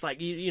guy? It's like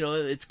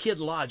it's kid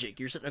logic.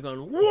 You're sitting there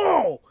going,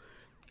 whoa.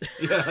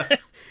 Yeah.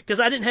 Because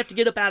I didn't have to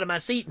get up out of my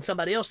seat and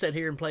somebody else sat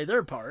here and play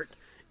their part.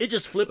 It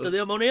just flipped to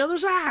them on the other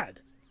side.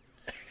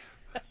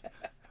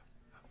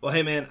 Well,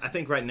 hey, man, I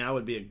think right now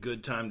would be a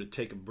good time to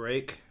take a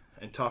break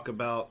and talk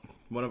about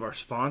one of our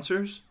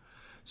sponsors.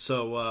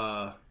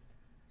 So,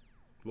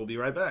 we'll be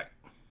right back.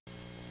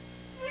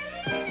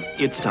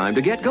 It's time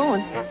to get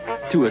going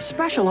to a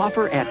special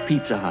offer at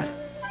Pizza Hut.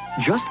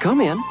 Just come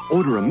in,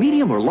 order a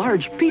medium or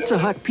large Pizza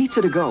Hut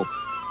pizza to go,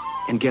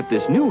 and get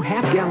this new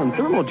half-gallon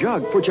thermal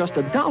jug for just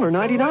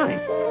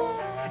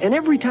 $1.99. And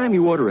every time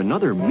you order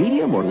another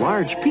medium or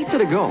large pizza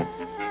to go,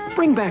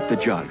 bring back the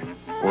jug,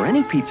 or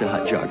any Pizza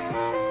Hut jug,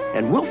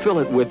 and we'll fill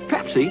it with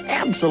Pepsi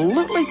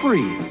absolutely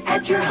free.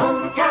 At your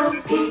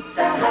hometown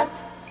Pizza Hut.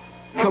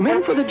 Come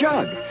in for the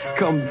jug.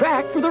 Come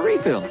back for the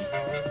refill.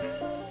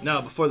 Now,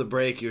 before the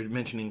break, you were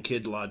mentioning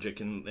kid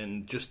logic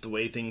and just the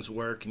way things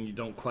work, and you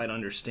don't quite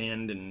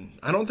understand. And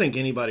I don't think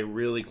anybody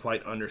really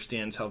quite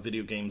understands how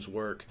video games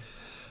work.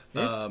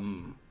 Yeah.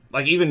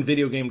 Like even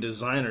video game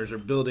designers are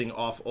building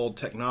off old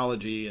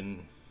technology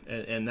and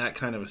that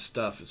kind of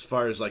stuff. As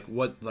far as like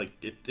what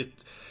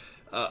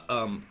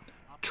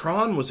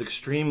Tron was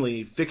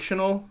extremely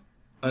fictional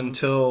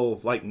until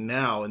like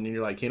now, and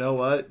you're like, you know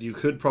what? You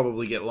could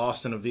probably get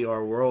lost in a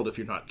VR world if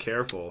you're not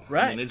careful.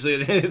 Right. I mean,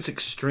 it's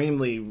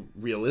extremely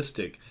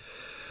realistic.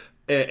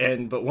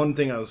 But one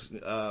thing I was,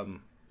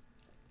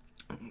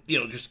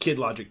 just kid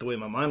logic, the way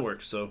my mind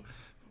works. So,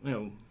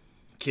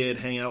 kid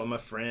hanging out with my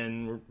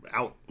friend, we're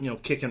out,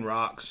 kicking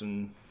rocks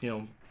and,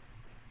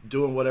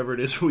 doing whatever it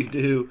is we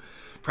do,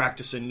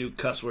 practicing new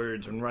cuss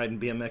words and riding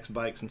BMX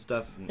bikes and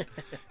stuff. And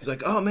he's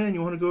like, "Oh man,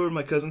 you want to go over to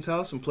my cousin's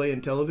house and play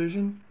in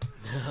television?"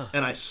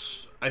 And I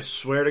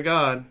swear to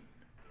God,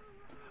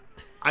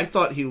 I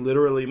thought he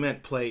literally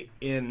meant play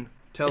in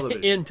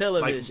television. In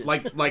television.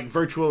 Like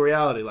virtual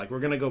reality. Like, we're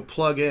going to go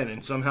plug in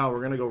and somehow we're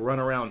going to go run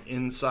around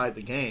inside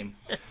the game.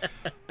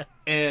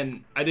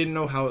 And I didn't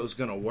know how it was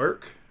going to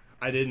work.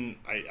 I mean,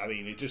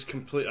 it just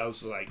I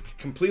was like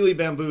completely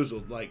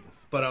bamboozled. Like,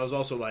 but I was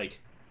also like,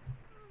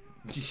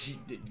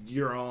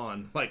 you're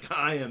on. Like,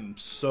 I am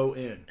so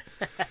in.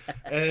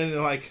 And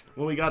like,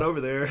 when we got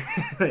over there,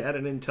 they had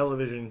an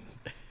in-television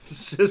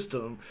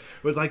system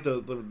with like the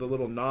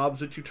little knobs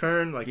that you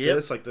turn like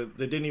this. Like, they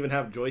didn't even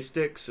have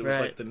joysticks. It was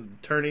like the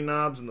turning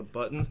knobs and the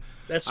buttons.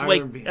 That's the way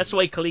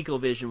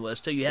ColecoVision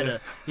was too. You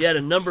had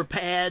a number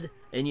pad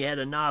and you had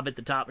a knob at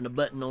the top and a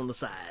button on the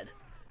side.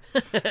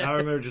 I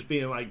remember just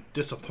being like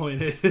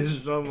disappointed.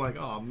 So I'm like,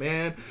 oh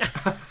man,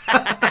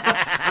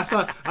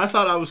 I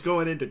thought I was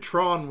going into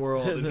Tron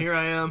World, and here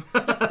I am.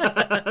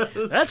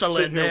 That's a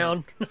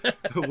letdown.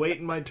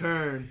 Waiting my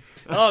turn.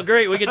 Oh,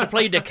 great! We get to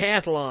play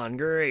decathlon.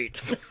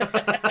 Great.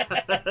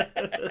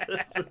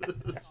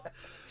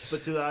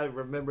 But do I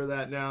remember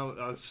that now?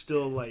 I was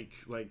still like,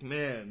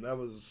 man, that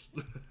was.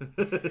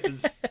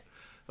 I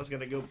was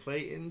gonna go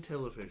play in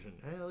television.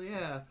 Hell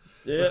yeah.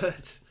 Yeah.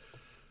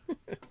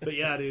 But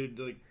yeah, dude.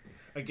 Like,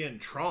 again,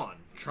 Tron.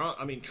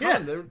 I mean,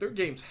 Tron. Yeah. Their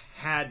games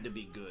had to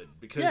be good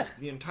because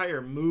the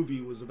entire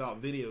movie was about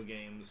video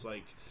games.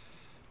 Like,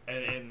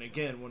 and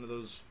again, one of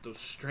those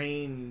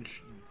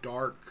strange,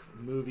 dark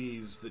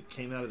movies that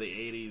came out of the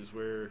 '80s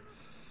where,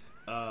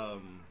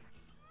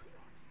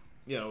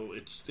 you know,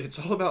 it's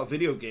all about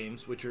video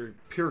games, which are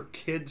pure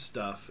kid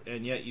stuff,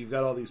 and yet you've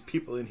got all these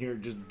people in here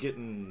just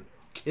getting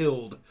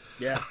killed.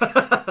 Yeah.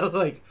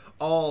 Like,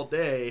 all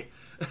day.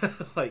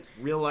 Like,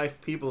 real life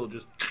people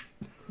just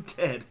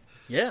dead.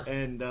 Yeah.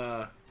 And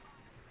they're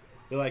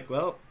like,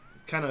 well,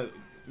 kind of,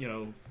 you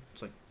know,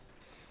 it's like,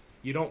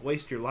 you don't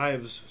waste your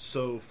lives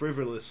so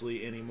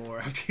frivolously anymore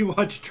after you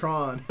watch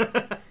Tron.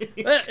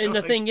 And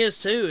the thing is,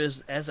 too,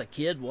 is as a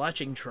kid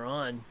watching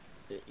Tron,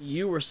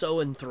 you were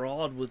so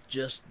enthralled with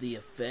just the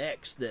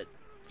effects that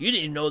you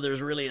didn't even know there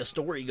was really a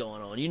story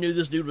going on. You knew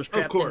this dude was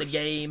trapped in the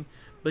game,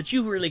 but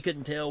you really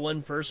couldn't tell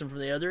one person from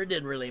the other. It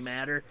didn't really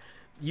matter.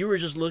 You were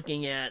just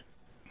looking at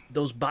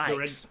those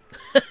bikes.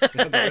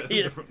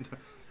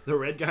 The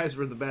red guys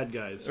were the bad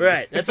guys.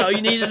 Right. That's all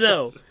you need to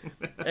know.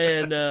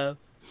 And,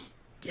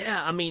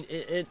 yeah, I mean,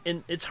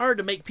 and it's hard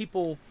to make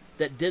people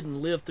that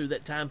didn't live through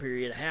that time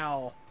period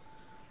how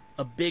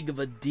a big of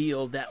a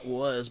deal that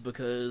was,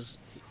 because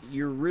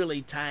you're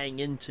really tying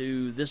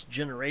into this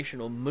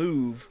generational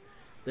move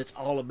that's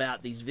all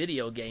about these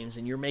video games,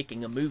 and you're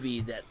making a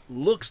movie that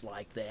looks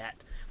like that.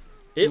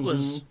 It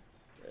was,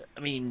 I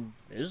mean,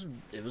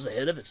 it was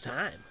ahead of its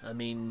time. I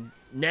mean,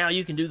 now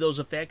you can do those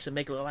effects and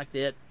make it look like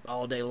that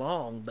all day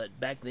long, but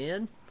back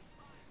then,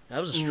 that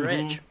was a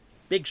stretch.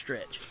 Big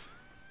stretch.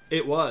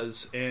 It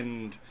was,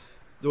 and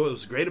what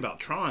was great about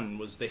Tron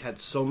was they had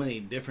so many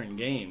different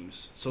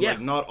games. So, like,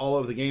 not all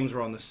of the games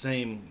were on the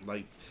same,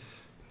 like,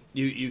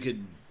 you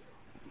could...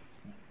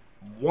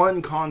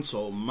 One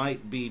console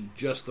might be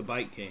just the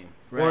bike game.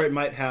 Right. Or it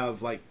might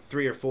have, like,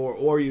 3 or 4,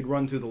 or you'd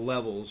run through the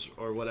levels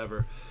or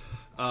whatever.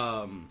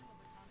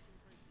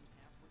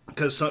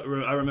 Because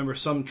I remember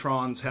some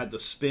Trons had the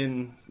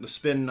spin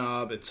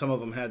knob, and some of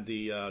them had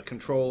the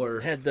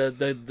controller. Had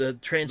the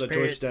transparent... The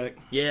joystick.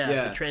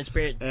 Yeah, the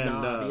transparent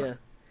knob,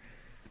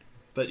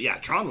 But yeah,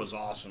 Tron was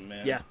awesome,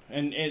 man. Yeah.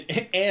 And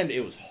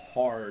it was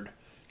hard.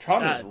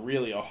 Tron was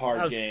really a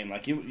hard game.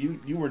 Like, you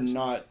were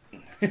not...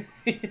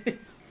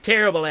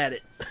 terrible at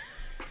it.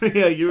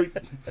 Yeah,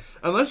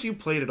 unless you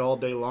played it all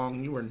day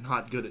long, you were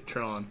not good at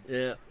Tron.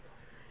 Yeah.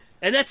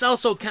 And that's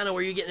also kind of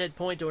where you're getting at the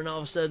point to when all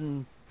of a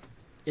sudden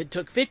it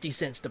took 50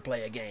 cents to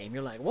play a game.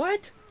 You're like,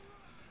 what?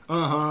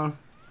 Uh-huh.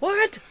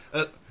 What?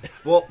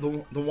 Well,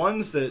 the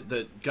ones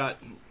that got...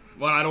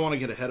 Well, I don't want to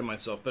get ahead of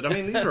myself, but I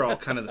mean, these are all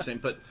kind of the same.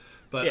 But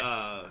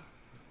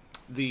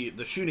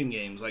the shooting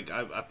games, like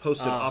I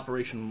posted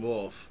Operation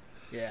Wolf.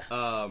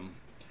 Yeah.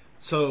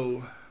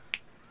 So...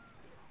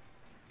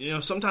 You know,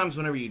 sometimes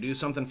whenever you do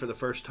something for the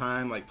first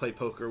time, like play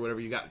poker or whatever,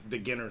 you got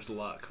beginner's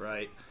luck,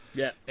 right?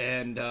 Yeah.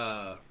 And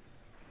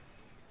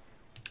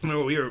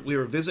we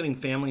were visiting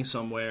family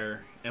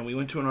somewhere, and we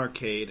went to an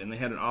arcade, and they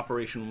had an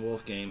Operation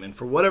Wolf game, and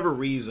for whatever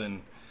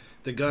reason,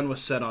 the gun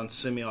was set on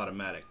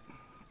semi-automatic.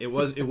 It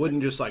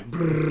wouldn't just like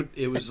brrr,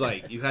 it was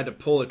like you had to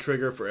pull a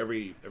trigger for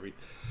every,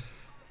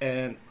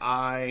 and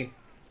I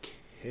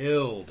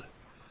killed.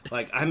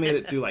 Like, I made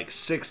it through like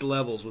 6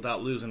 levels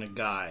without losing a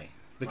guy.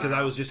 Because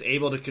I was just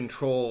able to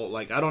control,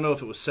 like, I don't know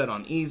if it was set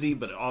on easy,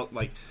 but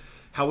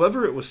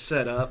however it was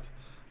set up,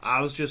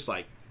 I was just,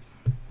 like,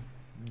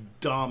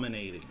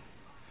 dominating.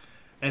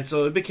 And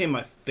so it became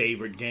my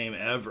favorite game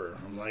ever.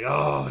 I'm like,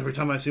 oh, every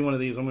time I see one of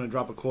these, I'm going to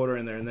drop a quarter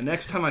in there. And the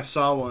next time I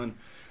saw one,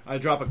 I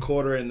drop a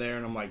quarter in there,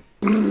 and I'm like,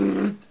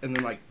 and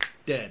then, like,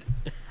 dead.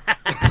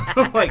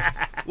 I'm like,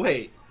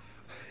 wait,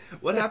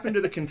 what happened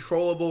to the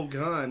controllable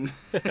gun?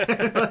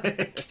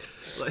 like,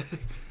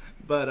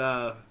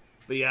 but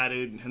yeah,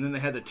 dude. And then they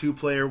had the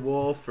 2-player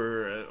wolf,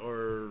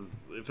 or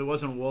if it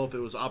wasn't wolf, it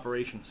was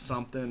Operation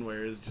something,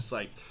 where it was just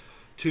like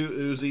 2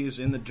 Uzis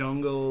in the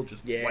jungle,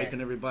 just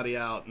wiping everybody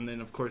out. And then,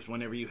 of course,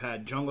 whenever you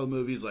had jungle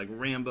movies like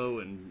Rambo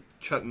and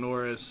Chuck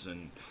Norris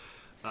and,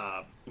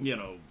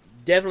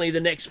 definitely the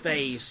next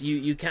phase.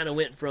 You kind of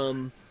went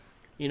from,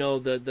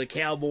 the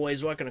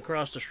cowboys walking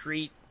across the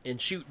street and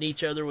shooting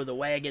each other with a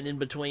wagon in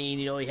between.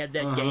 You had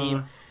that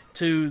game,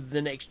 to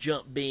the next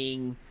jump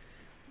being,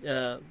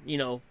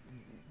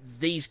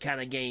 these kind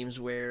of games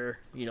where,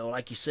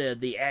 like you said,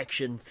 the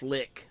action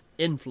flick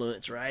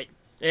influence, right?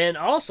 And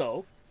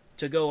also,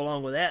 to go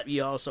along with that,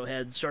 you also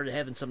started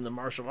having some of the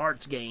martial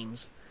arts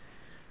games,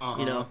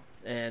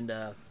 and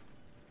I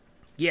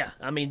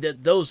mean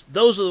those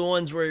are the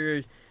ones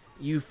where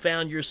you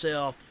found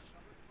yourself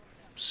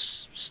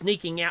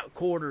sneaking out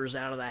quarters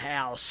out of the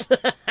house,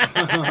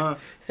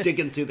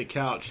 digging through the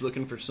couch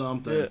looking for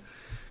something.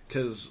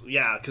 Because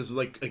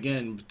like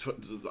again,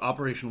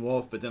 Operation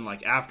Wolf, but then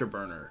like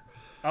Afterburner.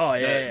 Oh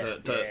yeah,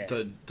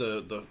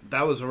 the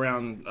that was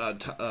around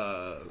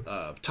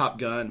Top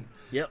Gun.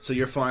 Yep. So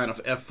you're flying an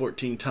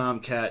F-14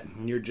 Tomcat,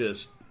 and you're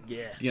just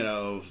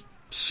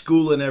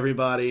schooling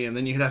everybody, and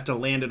then you'd have to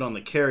land it on the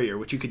carrier,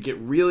 which you could get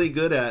really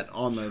good at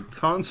on the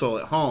console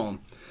at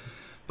home.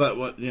 But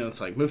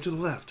it's like move to the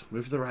left,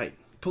 move to the right,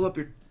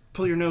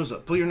 pull your nose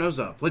up,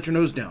 let your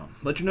nose down.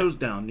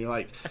 And you're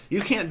like,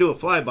 you can't do a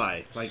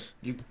flyby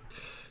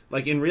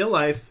like in real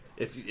life.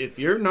 If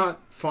you're not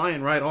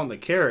flying right on the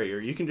carrier,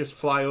 you can just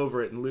fly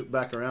over it and loop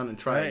back around and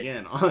try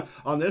again.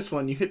 On this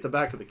one, you hit the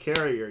back of the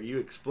carrier, you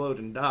explode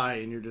and die,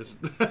 and you're just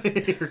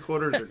your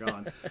quarters are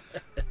gone.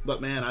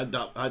 But man, I'd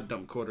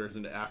dump quarters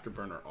into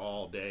Afterburner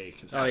all day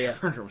because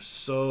Afterburner was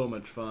so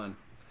much fun.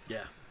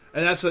 Yeah,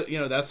 and that's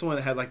the one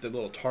that had like the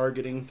little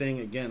targeting thing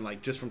again,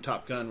 like just from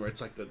Top Gun, where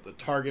it's like the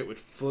target would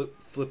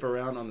flip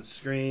around on the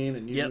screen,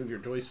 and you move your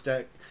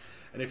joystick,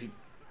 and if you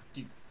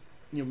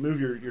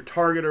move your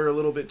targeter a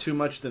little bit too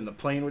much, then the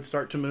plane would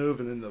start to move,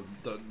 and then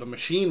the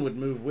machine would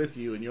move with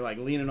you, and you're like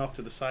leaning off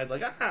to the side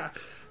like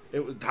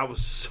that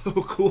was so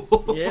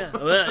cool. Yeah,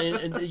 well,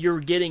 and you're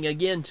getting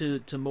again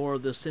to more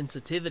of the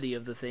sensitivity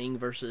of the thing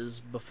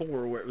versus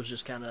before, where it was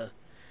just kind of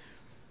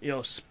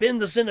spin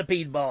the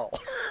centipede ball.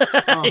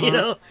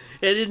 It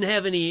didn't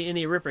have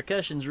any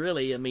repercussions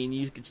really. I mean,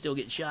 you could still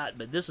get shot,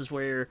 but this is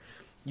where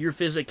you're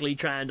physically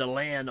trying to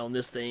land on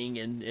this thing,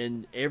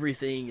 and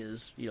everything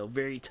is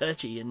very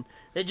touchy, and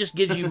that just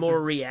gives you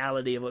more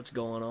reality of what's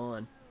going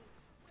on.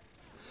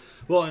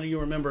 Well, and you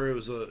remember it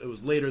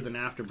was later than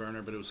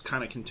Afterburner, but it was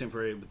kind of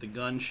contemporary with the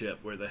gunship,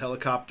 where the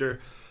helicopter,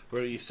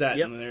 where you sat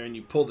in there and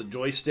you pull the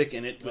joystick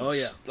and it would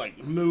like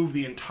move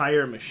the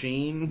entire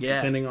machine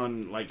depending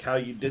on like how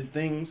you did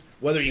things,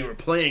 whether you were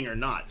playing or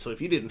not. So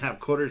if you didn't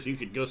have quarters, you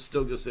could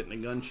still go sit in a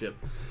gunship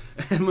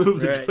and move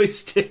the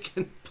joystick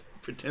and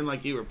pretend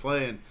like you were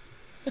playing.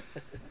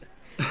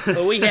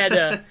 Well, we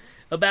had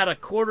about a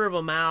quarter of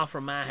a mile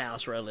from my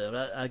house where I live.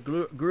 I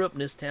grew up in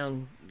this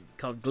town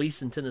called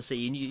Gleason,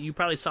 Tennessee, and you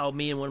probably saw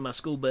me and one of my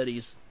school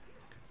buddies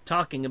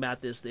talking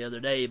about this the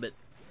other day, but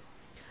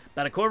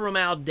about a quarter of a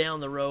mile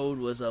down the road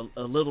was a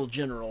Little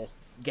General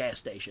gas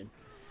station.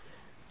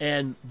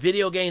 And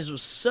video games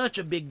was such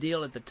a big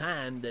deal at the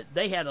time that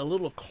they had a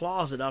little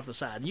closet off the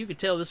side. You could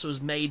tell this was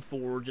made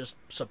for just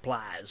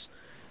supplies.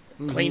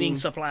 Cleaning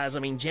supplies,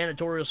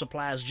 janitorial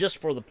supplies just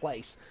for the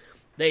place.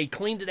 They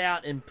cleaned it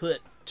out and put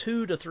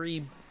 2 to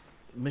 3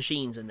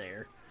 machines in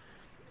there.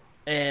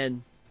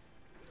 And,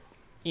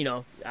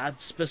 I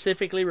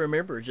specifically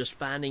remember just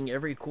finding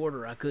every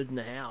quarter I could in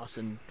the house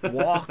and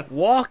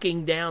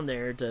walking down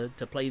there to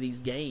play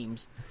these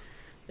games.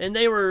 And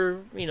they were,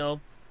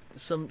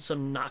 some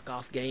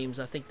knockoff games.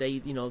 I think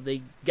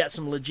they got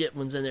some legit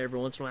ones in there every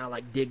once in a while,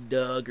 like Dig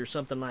Dug or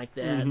something like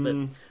that. But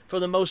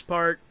for the most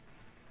part,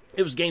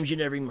 it was games you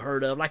never even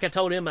heard of. Like I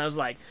told him, I was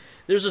like,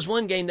 there's this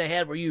one game they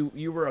had where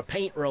you were a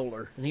paint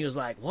roller. And he was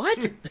like,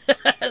 what?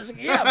 I was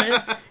like, yeah,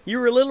 man. You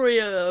were literally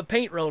a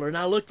paint roller. And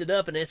I looked it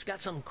up, and it's got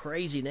some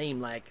crazy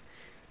name like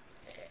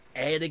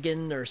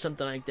Adigan or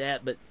something like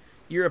that. But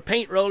you're a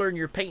paint roller, and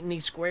you're painting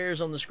these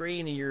squares on the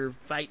screen, and you're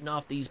fighting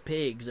off these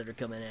pigs that are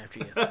coming after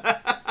you.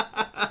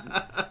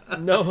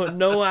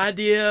 No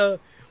idea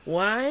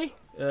why.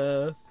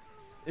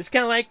 It's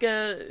kind of like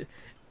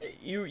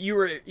you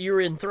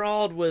were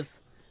enthralled with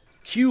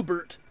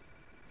Q*bert,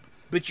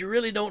 but you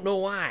really don't know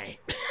why.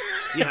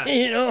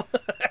 Yeah.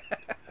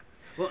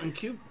 Well, and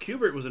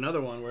Q*bert was another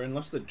one where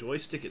unless the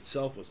joystick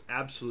itself was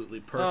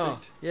absolutely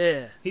perfect,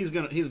 he's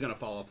gonna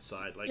fall off the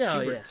side. Like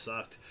Q*bert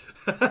sucked.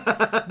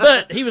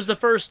 But he was the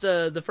first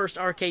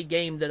arcade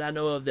game that I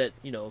know of that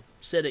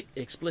said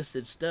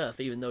explicit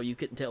stuff, even though you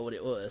couldn't tell what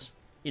it was.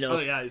 He's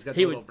got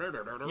the little.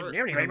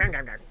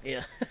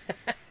 Yeah.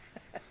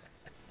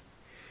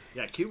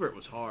 Yeah, Q*bert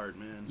was hard,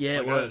 man. Yeah,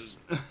 it Like, was.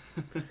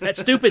 That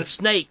stupid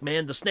snake,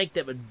 man, the snake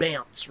that would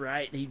bounce,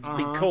 right? He'd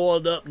be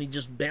coiled up and he'd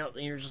just bounce,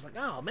 and you're just like,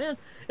 oh, man,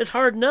 it's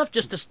hard enough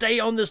just to stay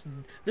on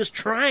this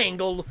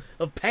triangle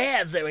of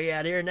pads that we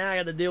got here. Now I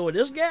got to deal with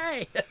this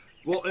guy.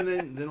 Well,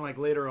 and then like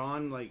later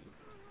on, like,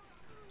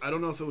 I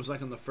don't know if it was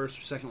like on the first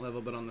or second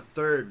level, but on the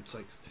third, it's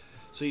like,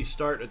 so you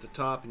start at the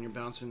top and you're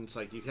bouncing. It's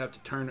like you have to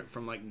turn it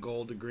from like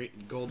gold to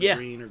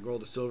green, or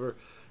gold to silver.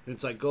 And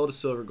it's like gold to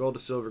silver, gold to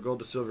silver, gold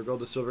to silver,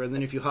 gold to silver. And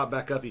then if you hop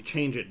back up, you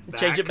change it back.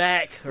 Change it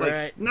back, like,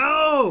 right?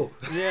 No!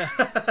 Yeah.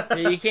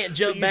 You can't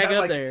jump So back have, up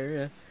like, there.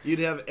 Yeah. You'd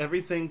have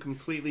everything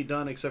completely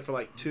done except for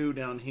like 2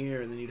 down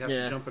here, and then you'd have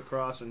Yeah. to jump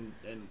across and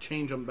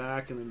change them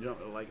back, and then jump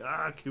like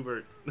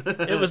Q*bert.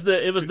 It was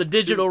the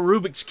digital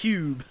Rubik's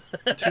Cube.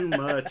 Too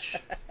much.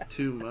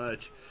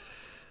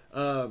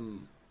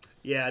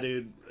 Yeah,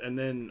 dude. And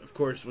then of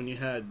course when you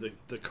had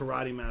the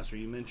Karate Master,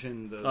 you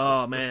mentioned the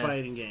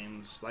fighting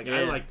games. Like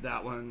I liked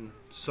that one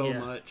so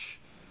much.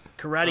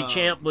 Karate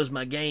Champ was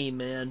my game,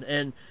 man.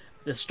 And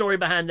the story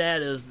behind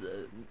that is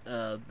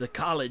the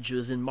college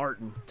was in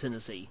Martin,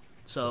 Tennessee.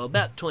 So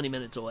about 20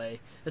 minutes away.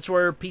 That's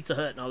where Pizza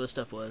Hut and all this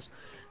stuff was.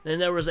 Then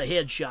there was a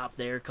head shop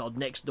there called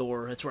Next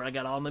Door. That's where I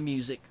got all my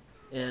music.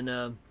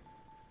 And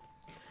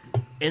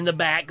in the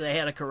back, they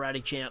had a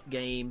Karate Champ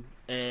game.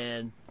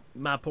 And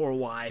my poor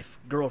wife,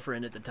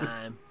 girlfriend at the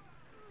time,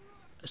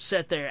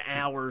 sat there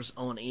hours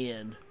on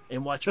end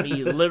and watched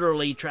me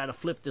literally try to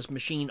flip this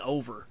machine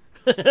over.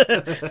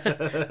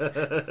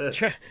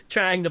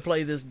 Trying to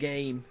play this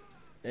game.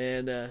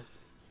 And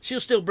she'll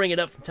still bring it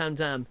up from time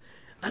to time.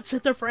 I'd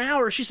sit there for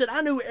hours. She said, I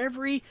knew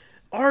every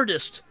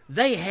artist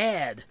they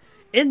had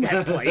in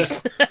that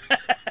place.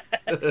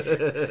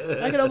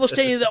 I could almost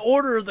tell you the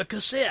order of the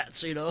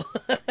cassettes, you know.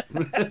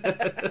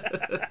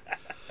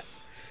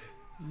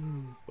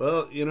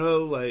 Well,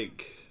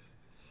 like,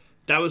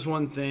 that was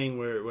one thing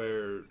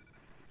where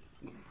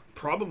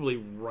probably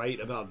right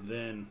about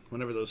then,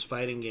 whenever those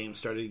fighting games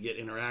started to get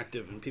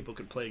interactive and people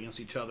could play against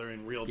each other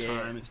in real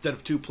time instead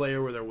of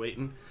 2-player where they're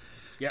waiting.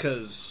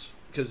 Because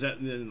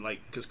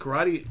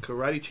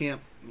Karate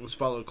Champ was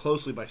followed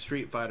closely by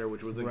Street Fighter,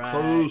 which was then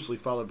closely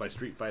followed by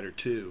Street Fighter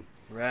 2.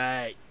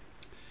 Right.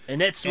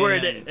 And that's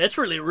where that's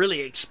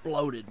really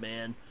exploded,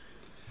 man.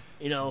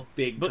 You know,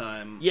 big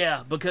time.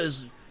 Yeah,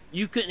 because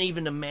you couldn't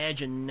even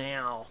imagine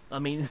now. I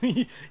mean,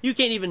 you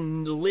can't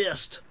even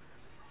list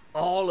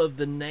all of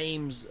the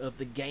names of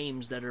the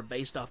games that are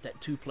based off that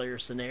 2-player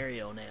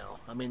scenario now.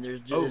 I mean,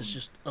 it's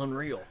just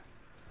unreal.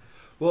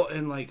 Well,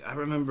 and like I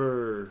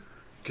remember,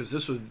 because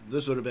this would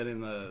have been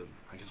in the,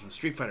 I guess when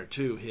Street Fighter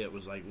 2 hit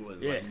was like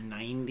like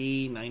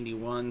 90,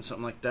 91,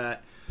 something like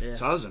that. Yeah.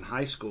 So I was in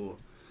high school.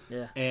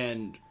 Yeah.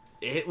 And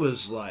it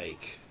was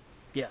like,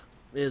 it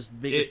was the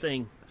biggest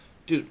thing.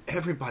 Dude,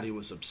 everybody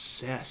was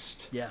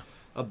obsessed. Yeah.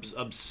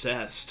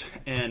 Obsessed.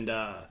 And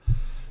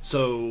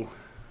so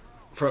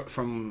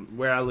from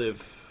where I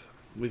live,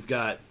 we've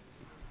got,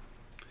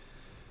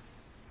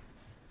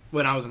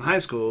 when I was in high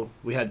school,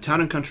 we had Town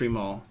and Country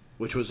Mall,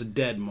 which was a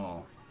dead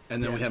mall.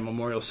 And then we had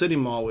Memorial City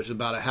Mall, which is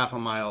about a half a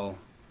mile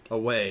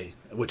away,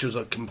 which was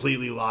a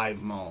completely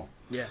live mall.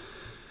 Yeah.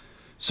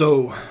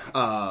 So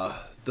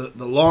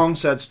the long,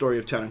 sad story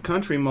of Town and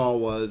Country Mall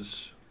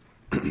was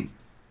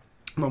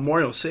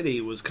Memorial City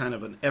was kind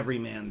of an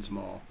everyman's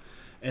mall.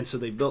 And so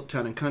they built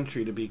Town and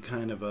Country to be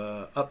kind of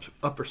a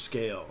upper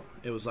scale.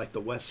 It was like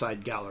the West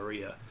Side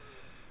Galleria.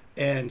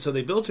 And so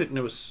they built it, and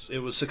it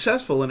was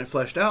successful, and it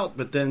fleshed out.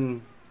 But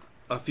then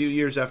a few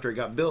years after it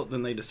got built,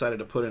 then they decided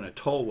to put in a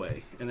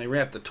tollway. And they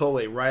wrapped the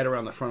tollway right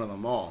around the front of the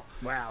mall.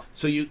 Wow.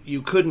 So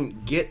you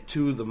couldn't get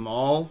to the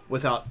mall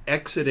without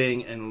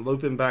exiting and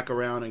looping back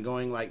around and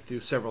going like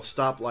through several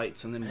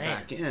stoplights and then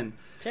back in.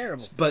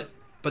 Terrible.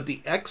 But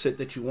the exit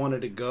that you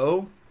wanted to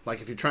go, like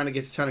if you're trying to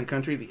get to Town and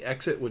Country, the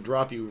exit would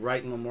drop you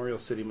right in Memorial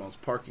City Mall's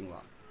parking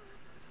lot.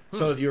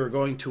 So if you were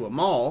going to a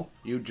mall,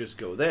 you'd just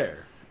go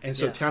there. And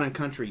so Town and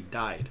Country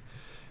died.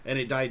 And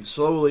it died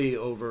slowly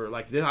over,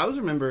 like, I always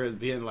remember it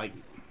being like,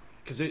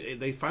 because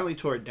they finally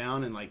tore it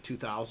down in like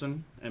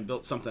 2000 and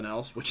built something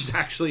else, which is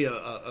actually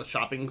a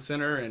shopping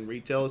center and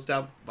retail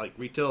stuff, like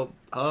retail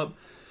hub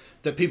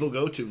that people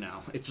go to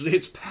now.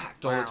 It's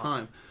packed all the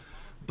time.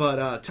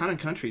 But Town and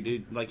Country,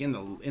 dude, like in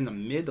the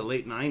mid to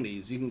late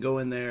 90s, you can go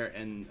in there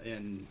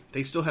and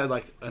they still had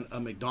like a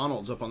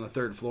McDonald's up on the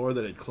 3rd floor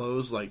that had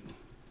closed like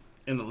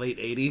in the late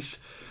 80s.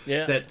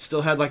 Yeah. That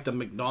still had like the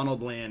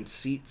McDonald land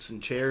seats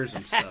and chairs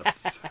and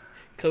stuff.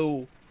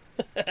 Cool.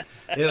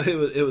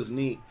 it was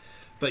neat.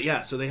 But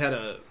yeah, so they had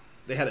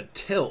a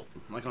tilt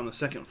like on the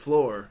 2nd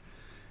floor,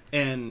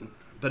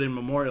 but in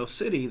Memorial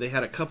City they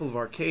had a couple of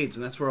arcades,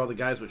 and that's where all the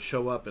guys would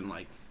show up and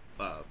like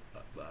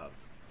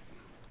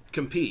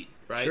compete,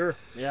 right? Sure.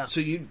 Yeah.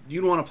 So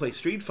you'd want to play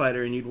Street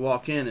Fighter, and you'd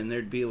walk in, and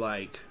there'd be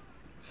like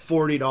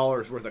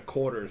 $40 worth of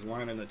quarters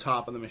lining the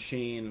top of the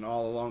machine and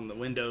all along the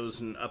windows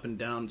and up and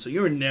down. So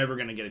you were never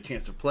going to get a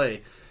chance to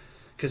play,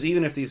 because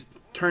even if these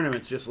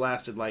tournaments just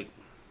lasted like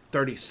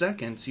 30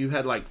 seconds, you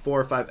had like 4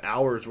 or 5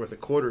 hours worth of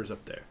quarters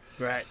up there.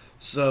 Right.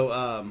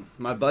 So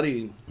my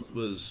buddy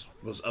was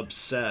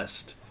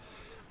obsessed.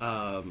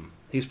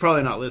 He's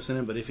probably not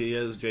listening, but if he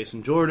is,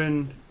 Jason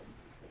Jordan,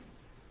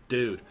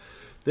 dude,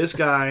 this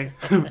guy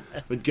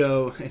would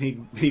go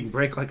and he'd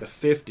break like a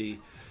 50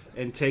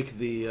 and take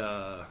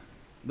the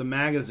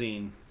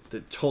magazine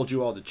that told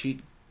you all the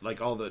cheat,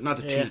 like all the, not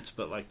the cheats,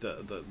 but like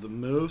the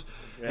moves,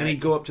 and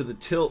he'd go up to the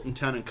tilt in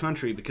Town and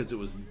Country because it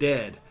was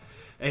dead.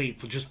 And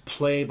he'd just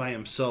play by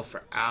himself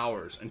for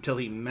hours until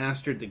he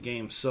mastered the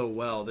game so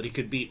well that he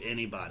could beat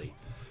anybody.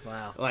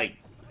 Wow. Like,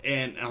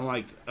 and I'm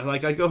like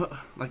I'd go,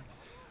 like,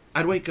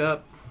 I'd wake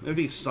up, it would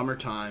be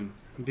summertime,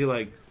 and be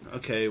like,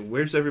 okay,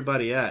 where's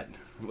everybody at?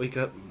 Wake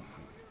up,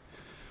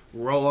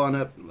 roll on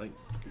up, like,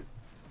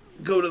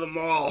 go to the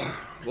mall,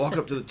 walk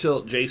up to the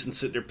tilt, Jason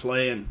sit there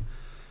playing,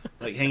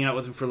 like, hang out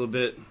with him for a little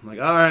bit. I'm like,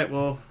 all right,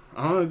 well,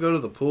 I'm going to go to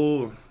the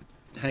pool,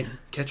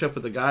 catch up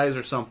with the guys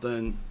or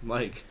something,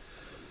 like,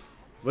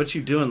 what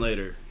you doing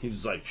later? He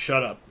was like,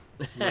 shut up.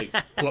 Like,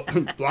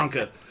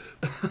 Blanca.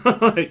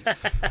 Like,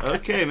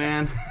 okay,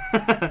 man.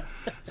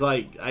 It's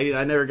like,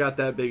 I never got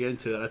that big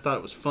into it. I thought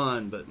it was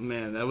fun, but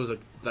man, that was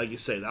like you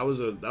say, that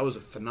was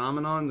a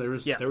phenomenon. There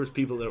was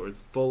people that were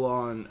full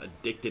on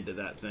addicted to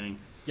that thing.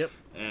 Yep.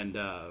 And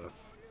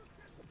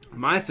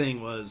my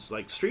thing was,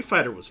 like, Street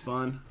Fighter was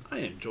fun. I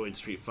enjoyed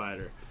Street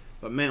Fighter.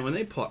 But man, when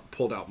they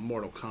pulled out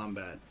Mortal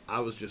Kombat,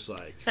 I was just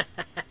like,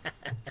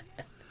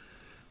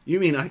 you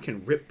mean I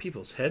can rip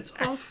people's heads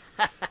off?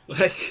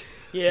 Like,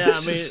 yeah,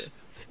 I mean,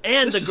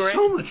 and this is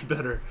so much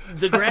better.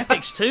 The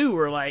graphics too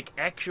were like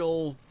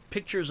actual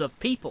pictures of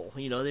people.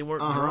 You know, they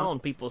weren't drawn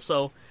people.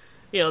 So,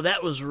 you know,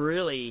 that was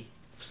really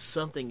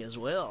something as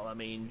well. I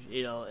mean,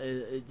 you know,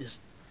 it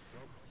just,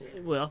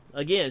 well,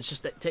 again, it's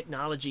just that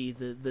technology,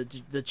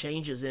 the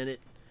changes in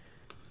it.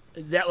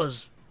 That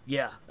was,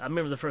 yeah. I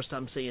remember the first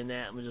time seeing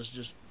that and was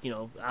just you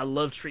know, I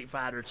loved Street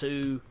Fighter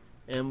 2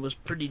 and was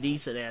pretty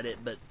decent at it,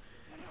 but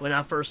when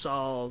I first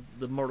saw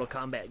the Mortal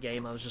Kombat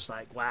game, I was just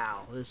like,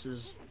 wow, this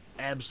is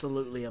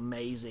absolutely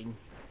amazing.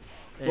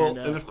 And, well,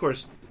 and of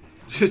course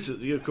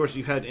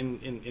you had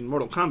in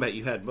Mortal Kombat,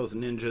 you had both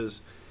ninjas,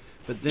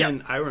 but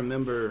then I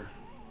remember,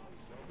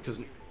 because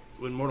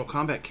when Mortal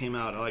Kombat came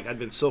out, like, I'd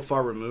been so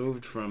far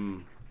removed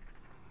from,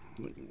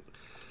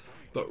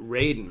 but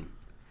Raiden.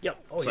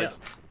 Yep. Oh,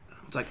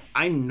 It's like,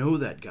 I know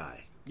that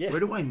guy. Yeah.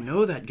 Where do I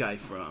know that guy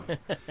from?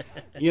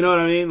 You know what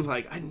I mean?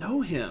 Like, I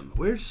know him.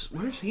 Where's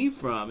he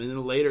from? And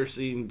then later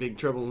seeing Big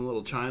Trouble in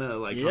Little China,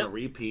 like, on a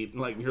repeat,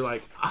 and, like, you're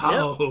like,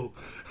 oh,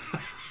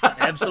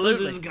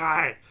 absolutely, this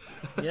guy.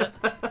 Yeah,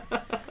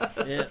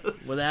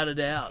 without a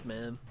doubt,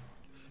 man.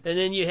 And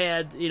then you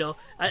had, you know,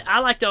 I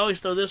like to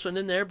always throw this one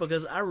in there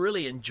because I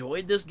really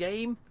enjoyed this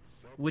game,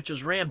 which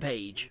was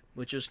Rampage,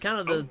 which was kind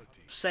of the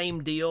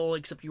same deal,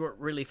 except you weren't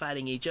really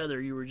fighting each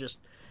other. You were just,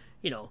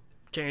 you know,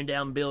 tearing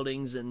down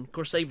buildings, and of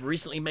course they've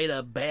recently made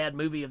a bad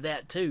movie of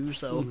that too.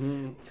 So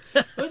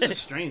This is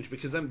strange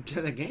because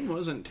the game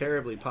wasn't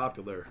terribly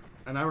popular,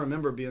 and I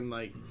remember being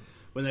like,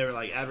 when they were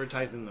like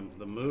advertising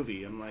the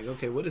movie, I'm like,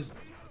 okay, what is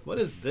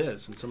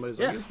this? And somebody's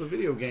like, it's the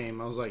video game.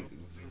 I was like,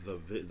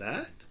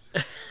 that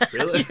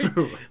really?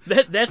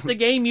 that's the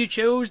game you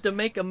chose to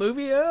make a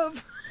movie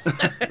of?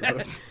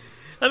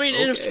 I mean,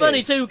 and it's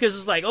funny too because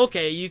it's like,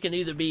 okay, you can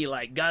either be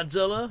like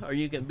Godzilla, or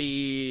you can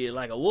be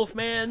like a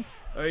Wolfman,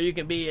 or you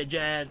can be a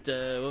giant.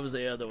 What was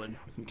the other one?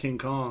 King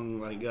Kong,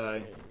 like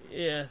guy.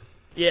 Yeah.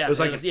 It was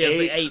like an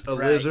ape, a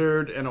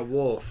lizard, and a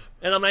wolf.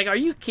 And I'm like, are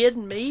you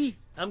kidding me?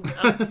 I'm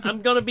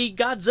gonna be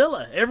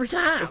Godzilla every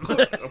time.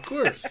 Of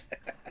course.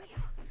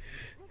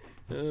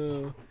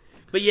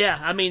 But yeah,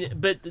 I mean,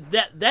 but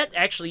that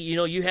actually, you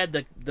know, you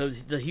had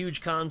the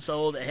huge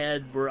console that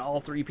had where all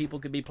three people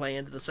could be playing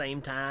at the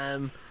same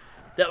time.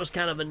 That was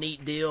kind of a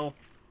neat deal,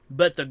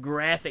 but the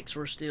graphics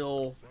were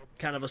still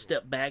kind of a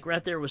step back.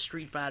 Right there with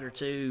Street Fighter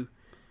 2,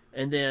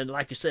 and then,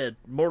 like you said,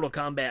 Mortal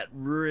Kombat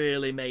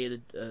really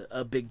made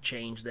a big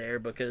change there,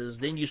 because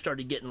then you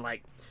started getting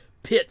like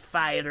Pit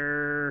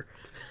Fighter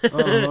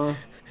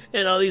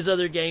and all these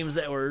other games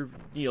that were,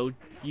 you know,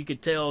 you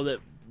could tell that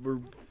were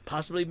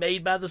possibly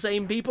made by the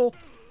same people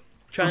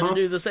trying to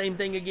do the same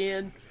thing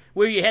again,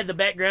 where you had the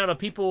background of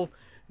people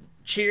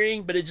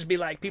cheering, but it'd just be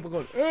like people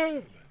going,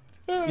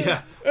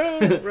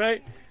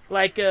 right?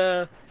 Like,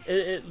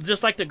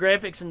 just like the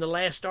graphics in the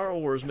last Star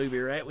Wars movie,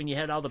 right? When you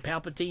had all the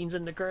Palpatines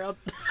in the crowd.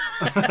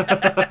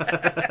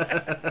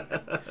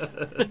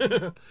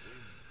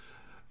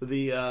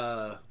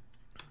 The,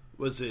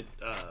 was it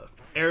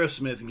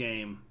Aerosmith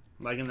game,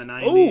 like in the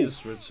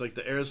 90s, where it's like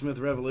the Aerosmith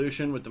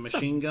Revolution with the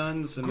machine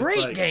guns. And great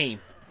it's like, game.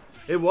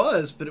 It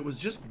was, but it was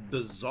just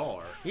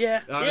bizarre.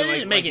 Yeah, it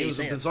didn't make any it was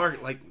sense. A bizarre,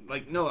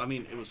 no, I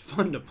mean, it was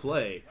fun to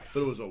play, but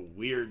it was a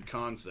weird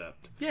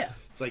concept. Yeah,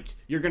 it's like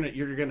you're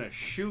gonna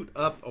shoot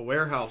up a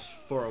warehouse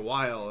for a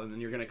while, and then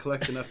you're gonna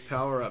collect enough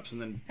power ups,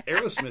 and then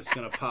Aerosmith's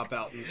gonna pop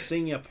out and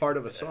sing you a part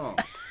of a song.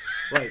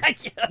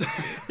 Like,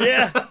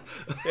 yeah.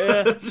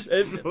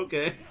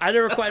 Okay. I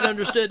never quite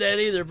understood that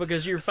either,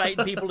 because you're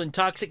fighting people in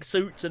toxic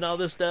suits and all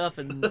this stuff,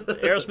 and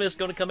Aerosmith's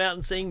going to come out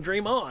and sing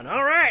 "Dream On."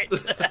 All right.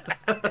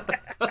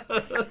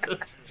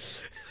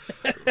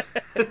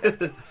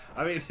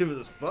 I mean, it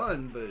was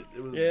fun, but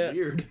it was Yeah.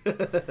 weird.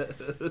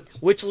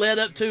 Which led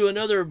up to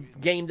another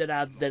game that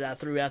I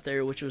threw out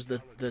there, which was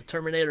the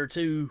Terminator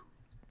 2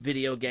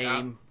 video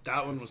game.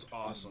 That one was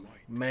awesome.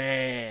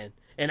 Man.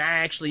 And I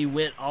actually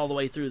went all the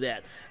way through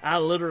that. I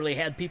literally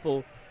had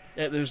people,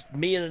 it was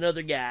me and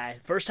another guy,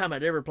 first time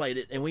I'd ever played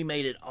it, and we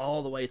made it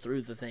all the way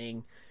through the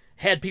thing.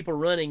 Had people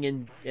running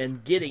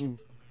and getting,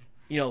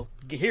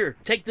 here,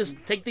 take these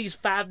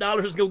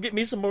 $5, go get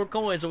me some more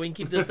coins so we can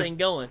keep this thing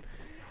going.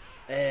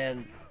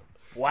 And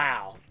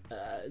wow,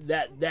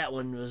 that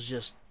one was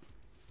just,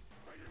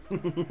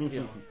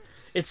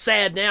 it's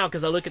sad now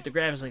because I look at the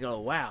graphics and go,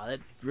 wow, that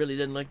really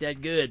didn't look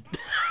that good.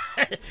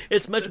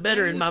 It's much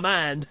better in my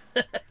mind.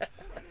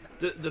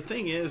 The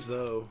thing is,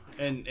 though,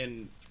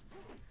 and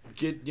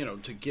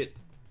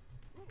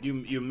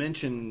you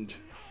mentioned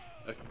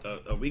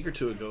a week or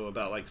two ago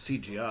about like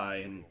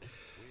CGI, and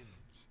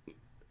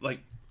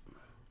like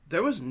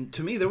there was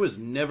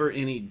never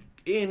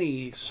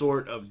any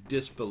sort of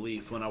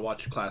disbelief when I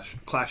watched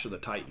Clash of the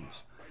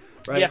Titans.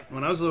 Right? Yeah.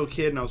 When I was a little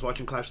kid and I was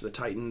watching Clash of the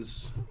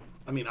Titans,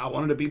 I mean, I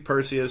wanted to be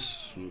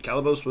Perseus, and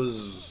Calibos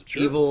was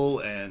evil,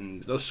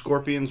 and those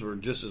scorpions were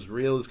just as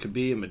real as could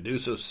be, and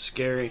Medusa was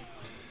scary.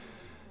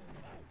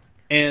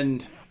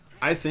 And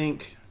I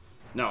think,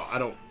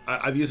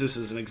 I've used this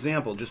as an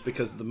example just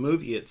because the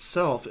movie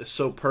itself is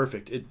so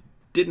perfect. It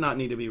did not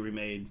need to be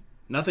remade.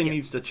 Nothing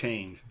needs to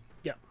change.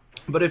 Yeah.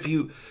 But if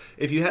you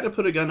had to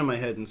put a gun to my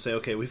head and say,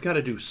 okay, we've got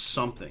to do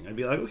something, I'd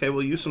be like, okay,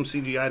 we'll use some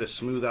CGI to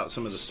smooth out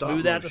some of the stop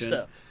motion. Smooth out the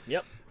stuff.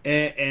 Yep.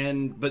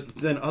 But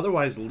then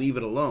otherwise leave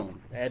it alone.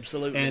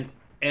 Absolutely.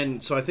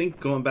 And so I think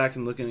going back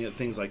and looking at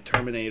things like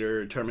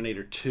Terminator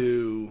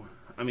 2,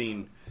 I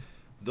mean,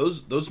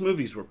 those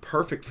movies were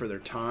perfect for their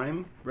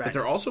time, right. But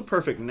they're also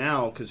perfect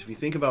now because if you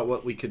think about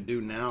what we could do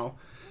now,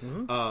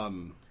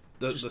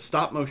 the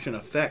stop motion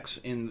effects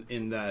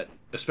in that,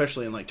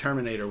 especially in like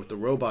Terminator with the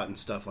robot and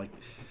stuff, like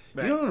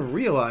you don't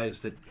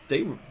realize that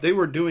they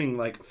were doing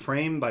like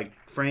frame by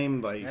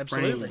frame by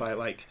Absolutely. frame by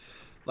like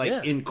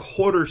in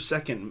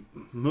quarter-second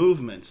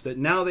movements that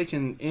now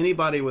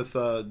anybody with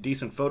a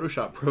decent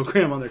Photoshop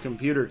program on their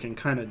computer can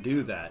kind of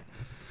do that.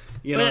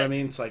 You know what I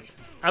mean? It's like...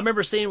 I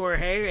remember seeing where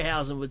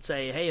Harryhausen would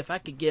say, hey, if I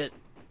could get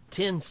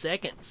 10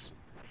 seconds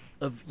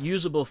of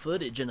usable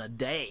footage in a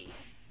day,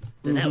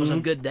 then that was a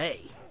good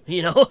day.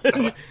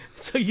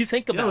 So you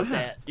think about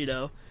that,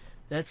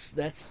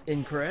 That's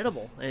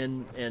incredible.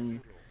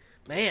 And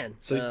man...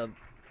 So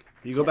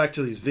you go back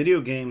to these video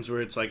games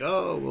where it's like,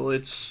 oh, well,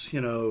 it's,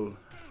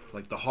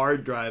 like the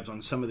hard drives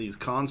on some of these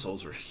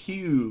consoles are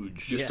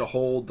huge just to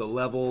hold the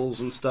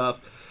levels and stuff,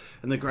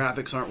 and the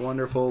graphics aren't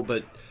wonderful.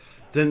 But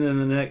then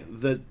in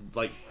the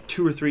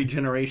 2 or 3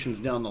 generations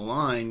down the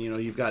line,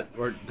 you've got,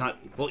 or not,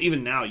 well,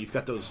 even now you've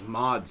got those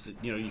mods that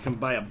you can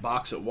buy a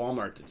box at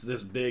Walmart that's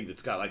this big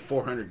that's got like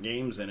 400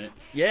 games in it.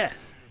 Yeah.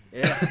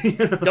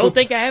 Don't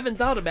think I haven't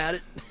thought about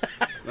it.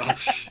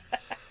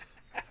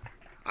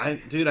 I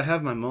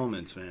have my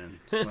moments, man.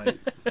 Like,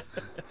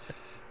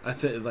 I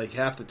think like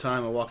half the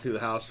time I walk through the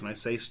house and I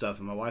say stuff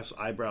and my wife's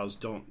eyebrows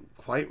don't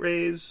quite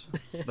raise,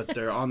 but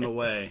they're on the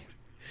way.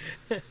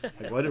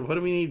 Like, what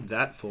do we need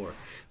that for?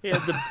 Yeah,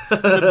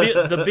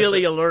 the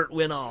Billy alert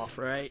went off,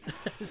 right?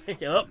 He's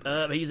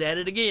at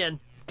it again.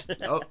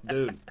 Oh,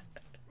 dude.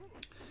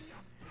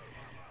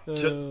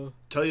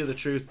 Tell you the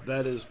truth,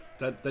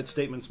 that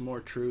statement's more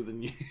true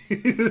than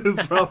you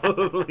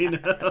probably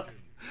know.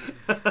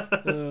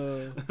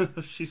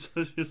 She's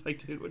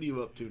like, dude, what are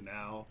you up to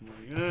now?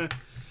 I'm like,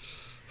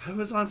 I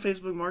was on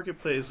Facebook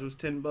Marketplace. It was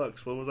 $10.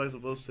 What was I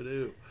supposed to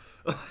do?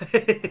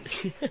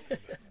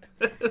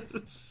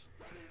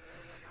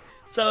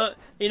 So,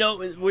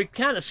 we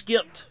kind of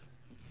skipped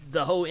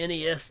the whole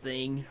NES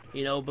thing,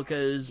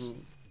 because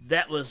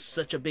that was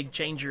such a big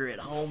changer at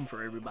home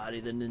for everybody,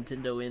 the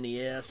Nintendo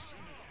NES,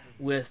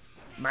 with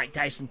Mike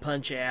Tyson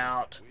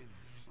Punch-Out,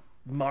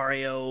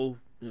 Mario,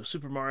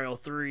 Super Mario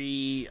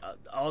 3,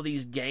 all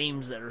these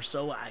games that are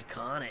so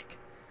iconic.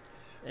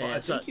 Well, I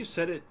think you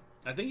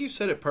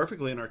said it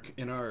perfectly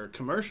in our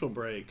commercial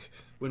break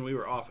when we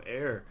were off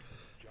air,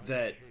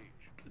 that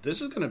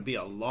this is going to be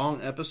a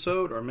long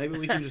episode, or maybe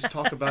we can just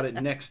talk about it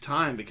next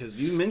time, because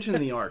you mentioned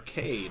the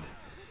arcade.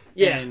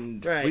 Yeah,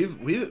 and right.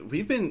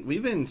 we've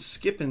been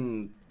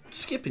skipping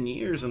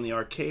years in the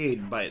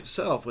arcade by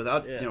itself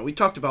without we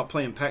talked about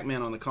playing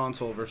Pac-Man on the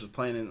console versus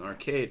playing in the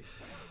arcade.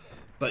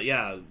 But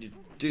yeah,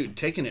 dude,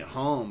 taking it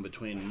home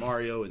between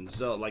Mario and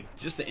Zelda, like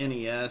just the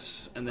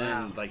NES, and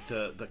then like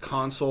the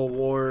console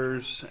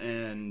wars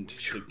and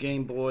the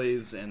Game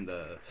Boys and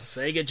the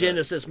Sega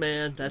Genesis,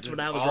 man. That's what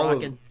I was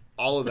rocking.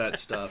 All of that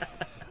stuff.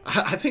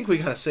 I think we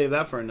got to save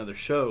that for another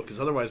show, because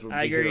otherwise we'll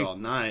be here all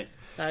night.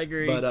 I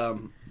agree. But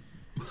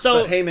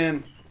hey,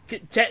 man,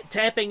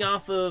 tapping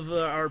off of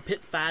our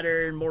Pit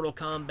Fighter and Mortal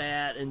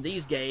Kombat and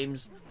these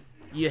games,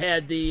 you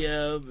had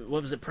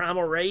the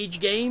Primal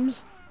Rage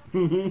games.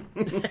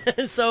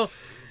 So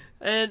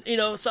I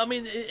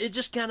mean, it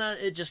just kind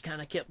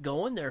of kept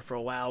going there for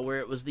a while, where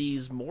it was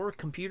these more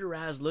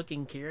computerized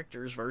looking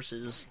characters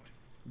versus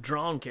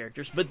drawn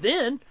characters. But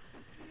then,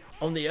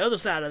 on the other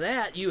side of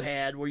that, you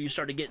had where you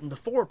started getting the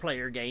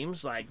 4-player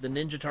games, like the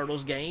Ninja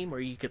Turtles game, where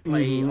you could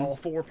play all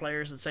 4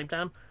 players at the same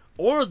time,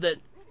 or that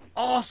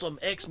awesome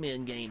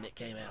X-Men game that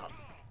came out.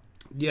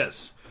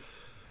 Yes.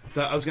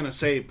 I was going to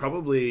say,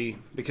 probably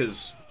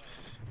because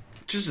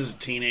just as a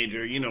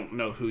teenager, you don't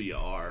know who you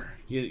are.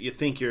 You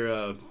think you're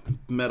a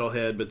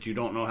metalhead, but you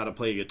don't know how to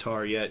play a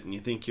guitar yet, and you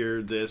think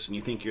you're this, and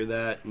you think you're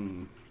that,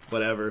 and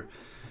whatever.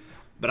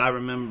 But I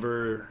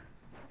remember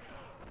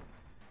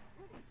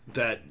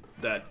that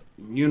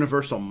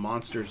Universal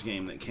Monsters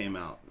game that came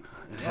out.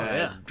 It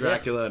had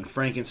Dracula and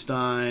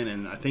Frankenstein,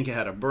 and I think it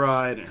had a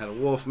bride, and it had a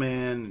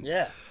Wolfman.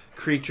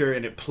 Creature,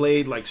 and it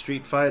played like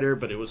Street Fighter,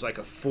 but it was like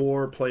a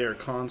 4-player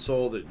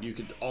console that you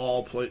could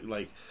all play.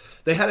 Like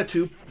they had a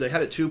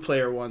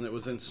 2-player one that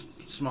was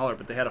smaller,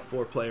 but they had a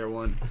 4-player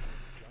one.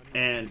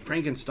 And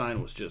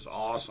Frankenstein was just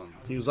awesome.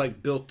 He was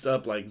like built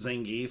up like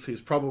Zangief. He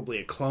was probably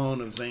a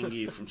clone of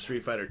Zangief from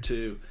Street Fighter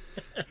 2.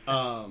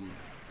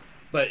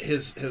 But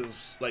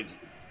his like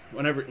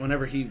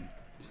whenever you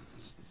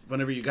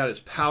got his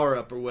power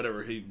up or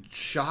whatever, he'd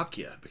shock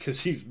you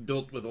because he's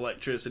built with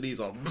electricity. He's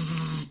all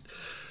bzzz.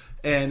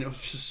 And it was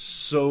just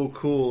so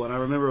cool. And I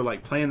remember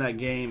like playing that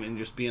game and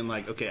just being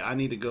like, okay, I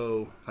need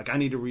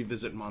to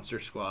revisit Monster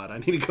Squad. I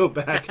need to go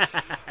back.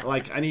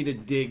 Like, I need to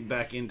dig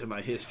back into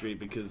my history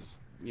because,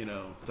 you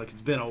know, it's like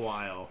it's been a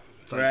while.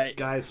 It's like,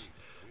 guys,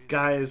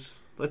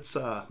 let's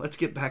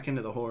get back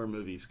into the horror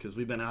movies because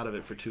we've been out of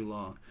it for too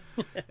long.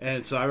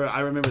 And so I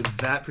remember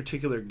that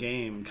particular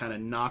game kind of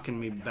knocking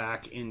me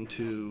back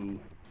into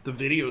the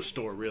video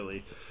store,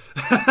 really.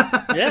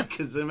 Yeah,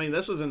 because I mean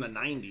this was in the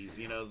 90s,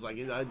 you know. It's like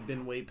I'd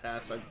been way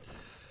past.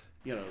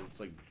 It's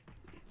like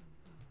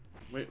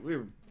we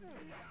were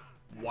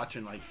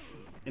watching like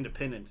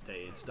Independence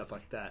Day and stuff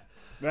like that.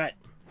 Right.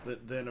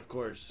 But then of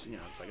course, you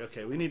know, it's like,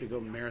 okay, we need to go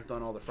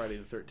marathon all the Friday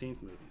the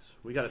 13th movies.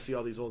 We got to see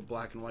all these old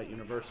black and white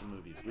Universal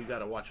movies. We got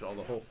to watch all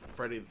the whole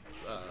Friday,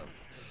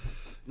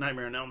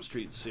 Nightmare on Elm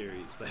Street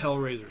series, the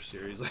Hellraiser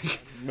series.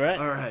 Like, right.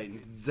 All right,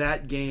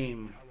 that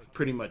game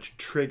pretty much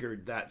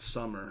triggered that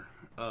summer.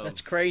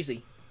 That's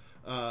crazy.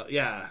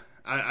 Yeah.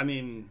 I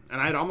mean, and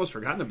I'd almost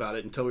forgotten about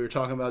it until we were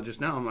talking about it just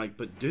now. I'm like,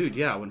 but dude,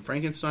 yeah, when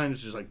Frankenstein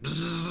was just like,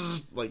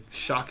 bzzz, like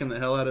shocking the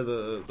hell out of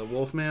the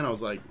Wolfman, I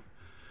was like,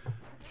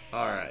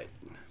 all right,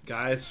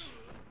 guys,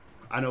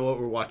 I know what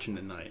we're watching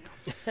tonight.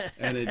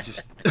 And it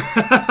just...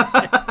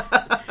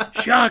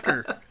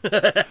 Shocker.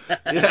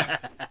 Yeah.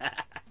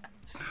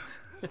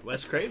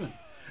 Wes Craven.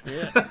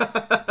 Yeah.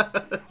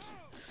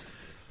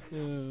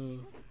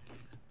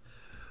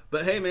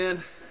 But hey,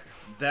 man,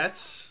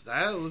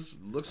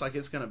 looks like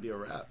it's gonna be a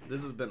wrap.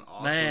 This has been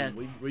awesome.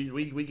 Man.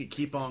 We could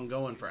keep on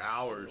going for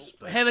hours.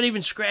 But... We haven't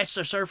even scratched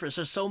the surface.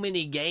 There's so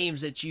many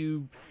games that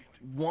you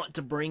want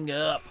to bring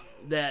up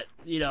that,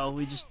 you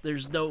know,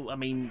 there's no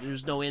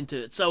end to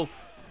it. So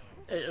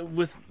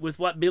with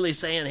what Billy's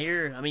saying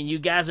here, I mean, you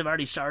guys have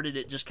already started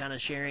it, just kind of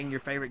sharing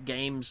your favorite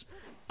games.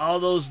 All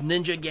those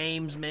ninja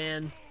games,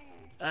 man.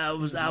 I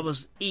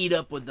was eat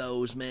up with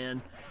those,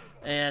 man.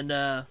 And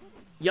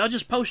y'all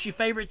just post your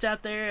favorites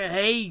out there.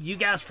 Hey, you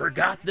guys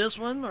forgot this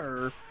one,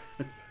 or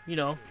you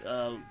know,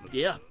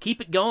 yeah,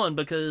 keep it going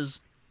because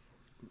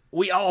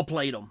we all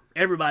played them.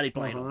 Everybody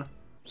played them.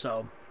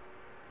 So,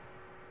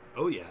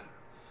 oh yeah,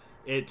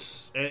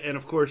 and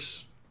of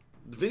course,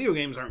 the video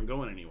games aren't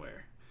going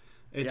anywhere.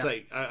 It's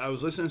like I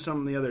was listening to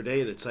something the other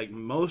day that's like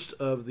most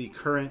of the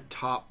current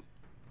top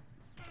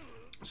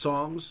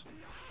songs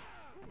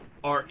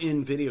are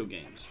in video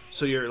games.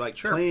 So you're like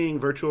playing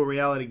virtual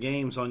reality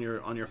games on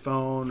your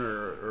phone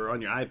or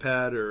on your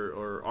iPad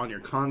or on your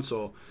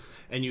console,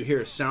 and you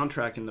hear a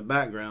soundtrack in the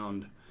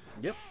background.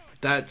 Yep,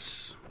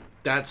 that's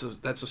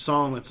a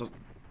song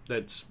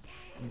that's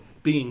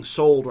being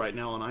sold right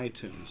now on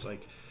iTunes.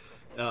 Like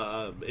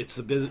it's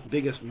the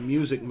biggest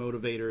music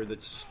motivator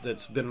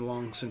that's been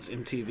along since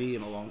MTV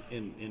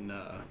in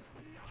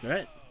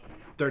right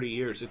 30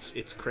 years.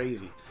 It's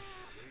crazy.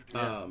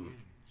 Yeah.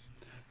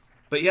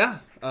 But yeah,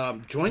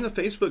 join the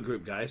Facebook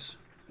group, guys.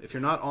 If you're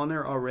not on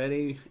there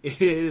already,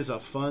 it is a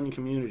fun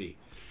community.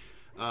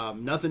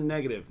 Nothing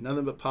negative,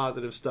 nothing but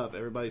positive stuff.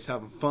 Everybody's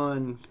having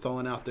fun,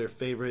 throwing out their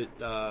favorite,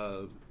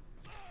 their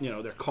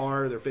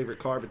favorite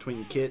car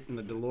between Kit and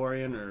the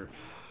DeLorean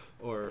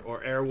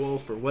or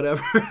Airwolf or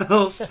whatever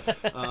else.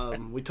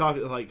 We talked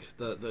like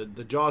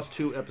the Jaws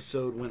 2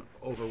 episode went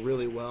over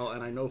really well,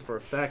 and I know for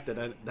a fact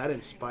that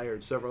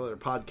inspired several other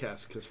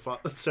podcasts because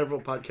several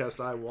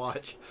podcasts I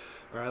watch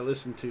or I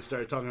listened to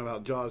started talking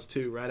about Jaws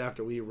 2 right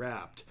after we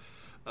wrapped.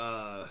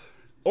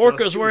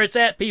 Orca's where it's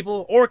at,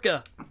 people.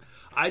 Orca.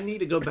 I need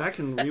to go back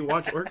and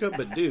rewatch Orca,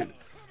 but dude,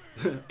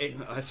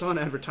 I saw an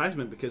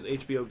advertisement because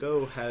HBO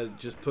Go had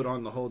just put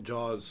on the whole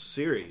Jaws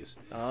series.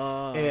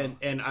 Oh.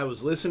 And I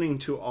was listening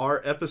to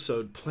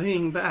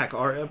playing back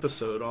our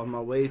episode on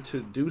my way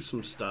to do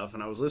some stuff,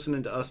 and I was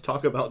listening to us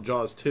talk about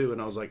Jaws 2, and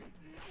I was like,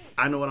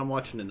 I know what I'm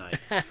watching tonight.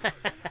 And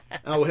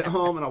I went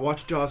home and I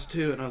watched Jaws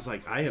 2, and I was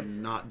like, I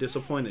am not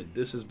disappointed.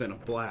 This has been a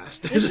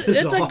blast. It's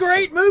awesome. A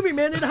great movie,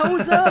 man. It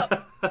holds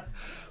up.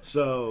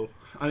 So,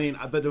 I mean,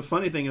 but the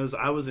funny thing is,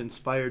 I was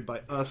inspired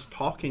by us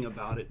talking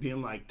about it,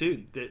 being like,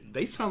 dude,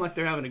 they sound like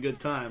they're having a good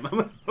time. I'm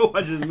going to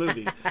watch this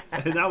movie.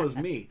 And that was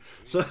me.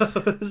 So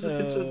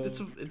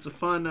it's a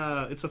fun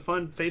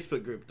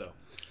Facebook group, though.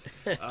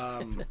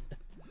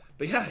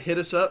 But yeah, hit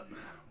us up.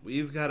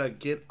 We've got to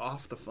get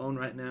off the phone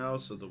right now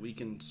so that we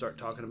can start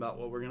talking about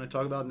what we're going to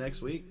talk about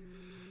next week.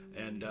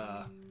 And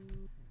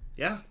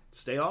yeah,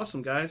 stay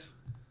awesome, guys.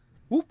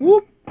 Whoop,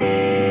 whoop.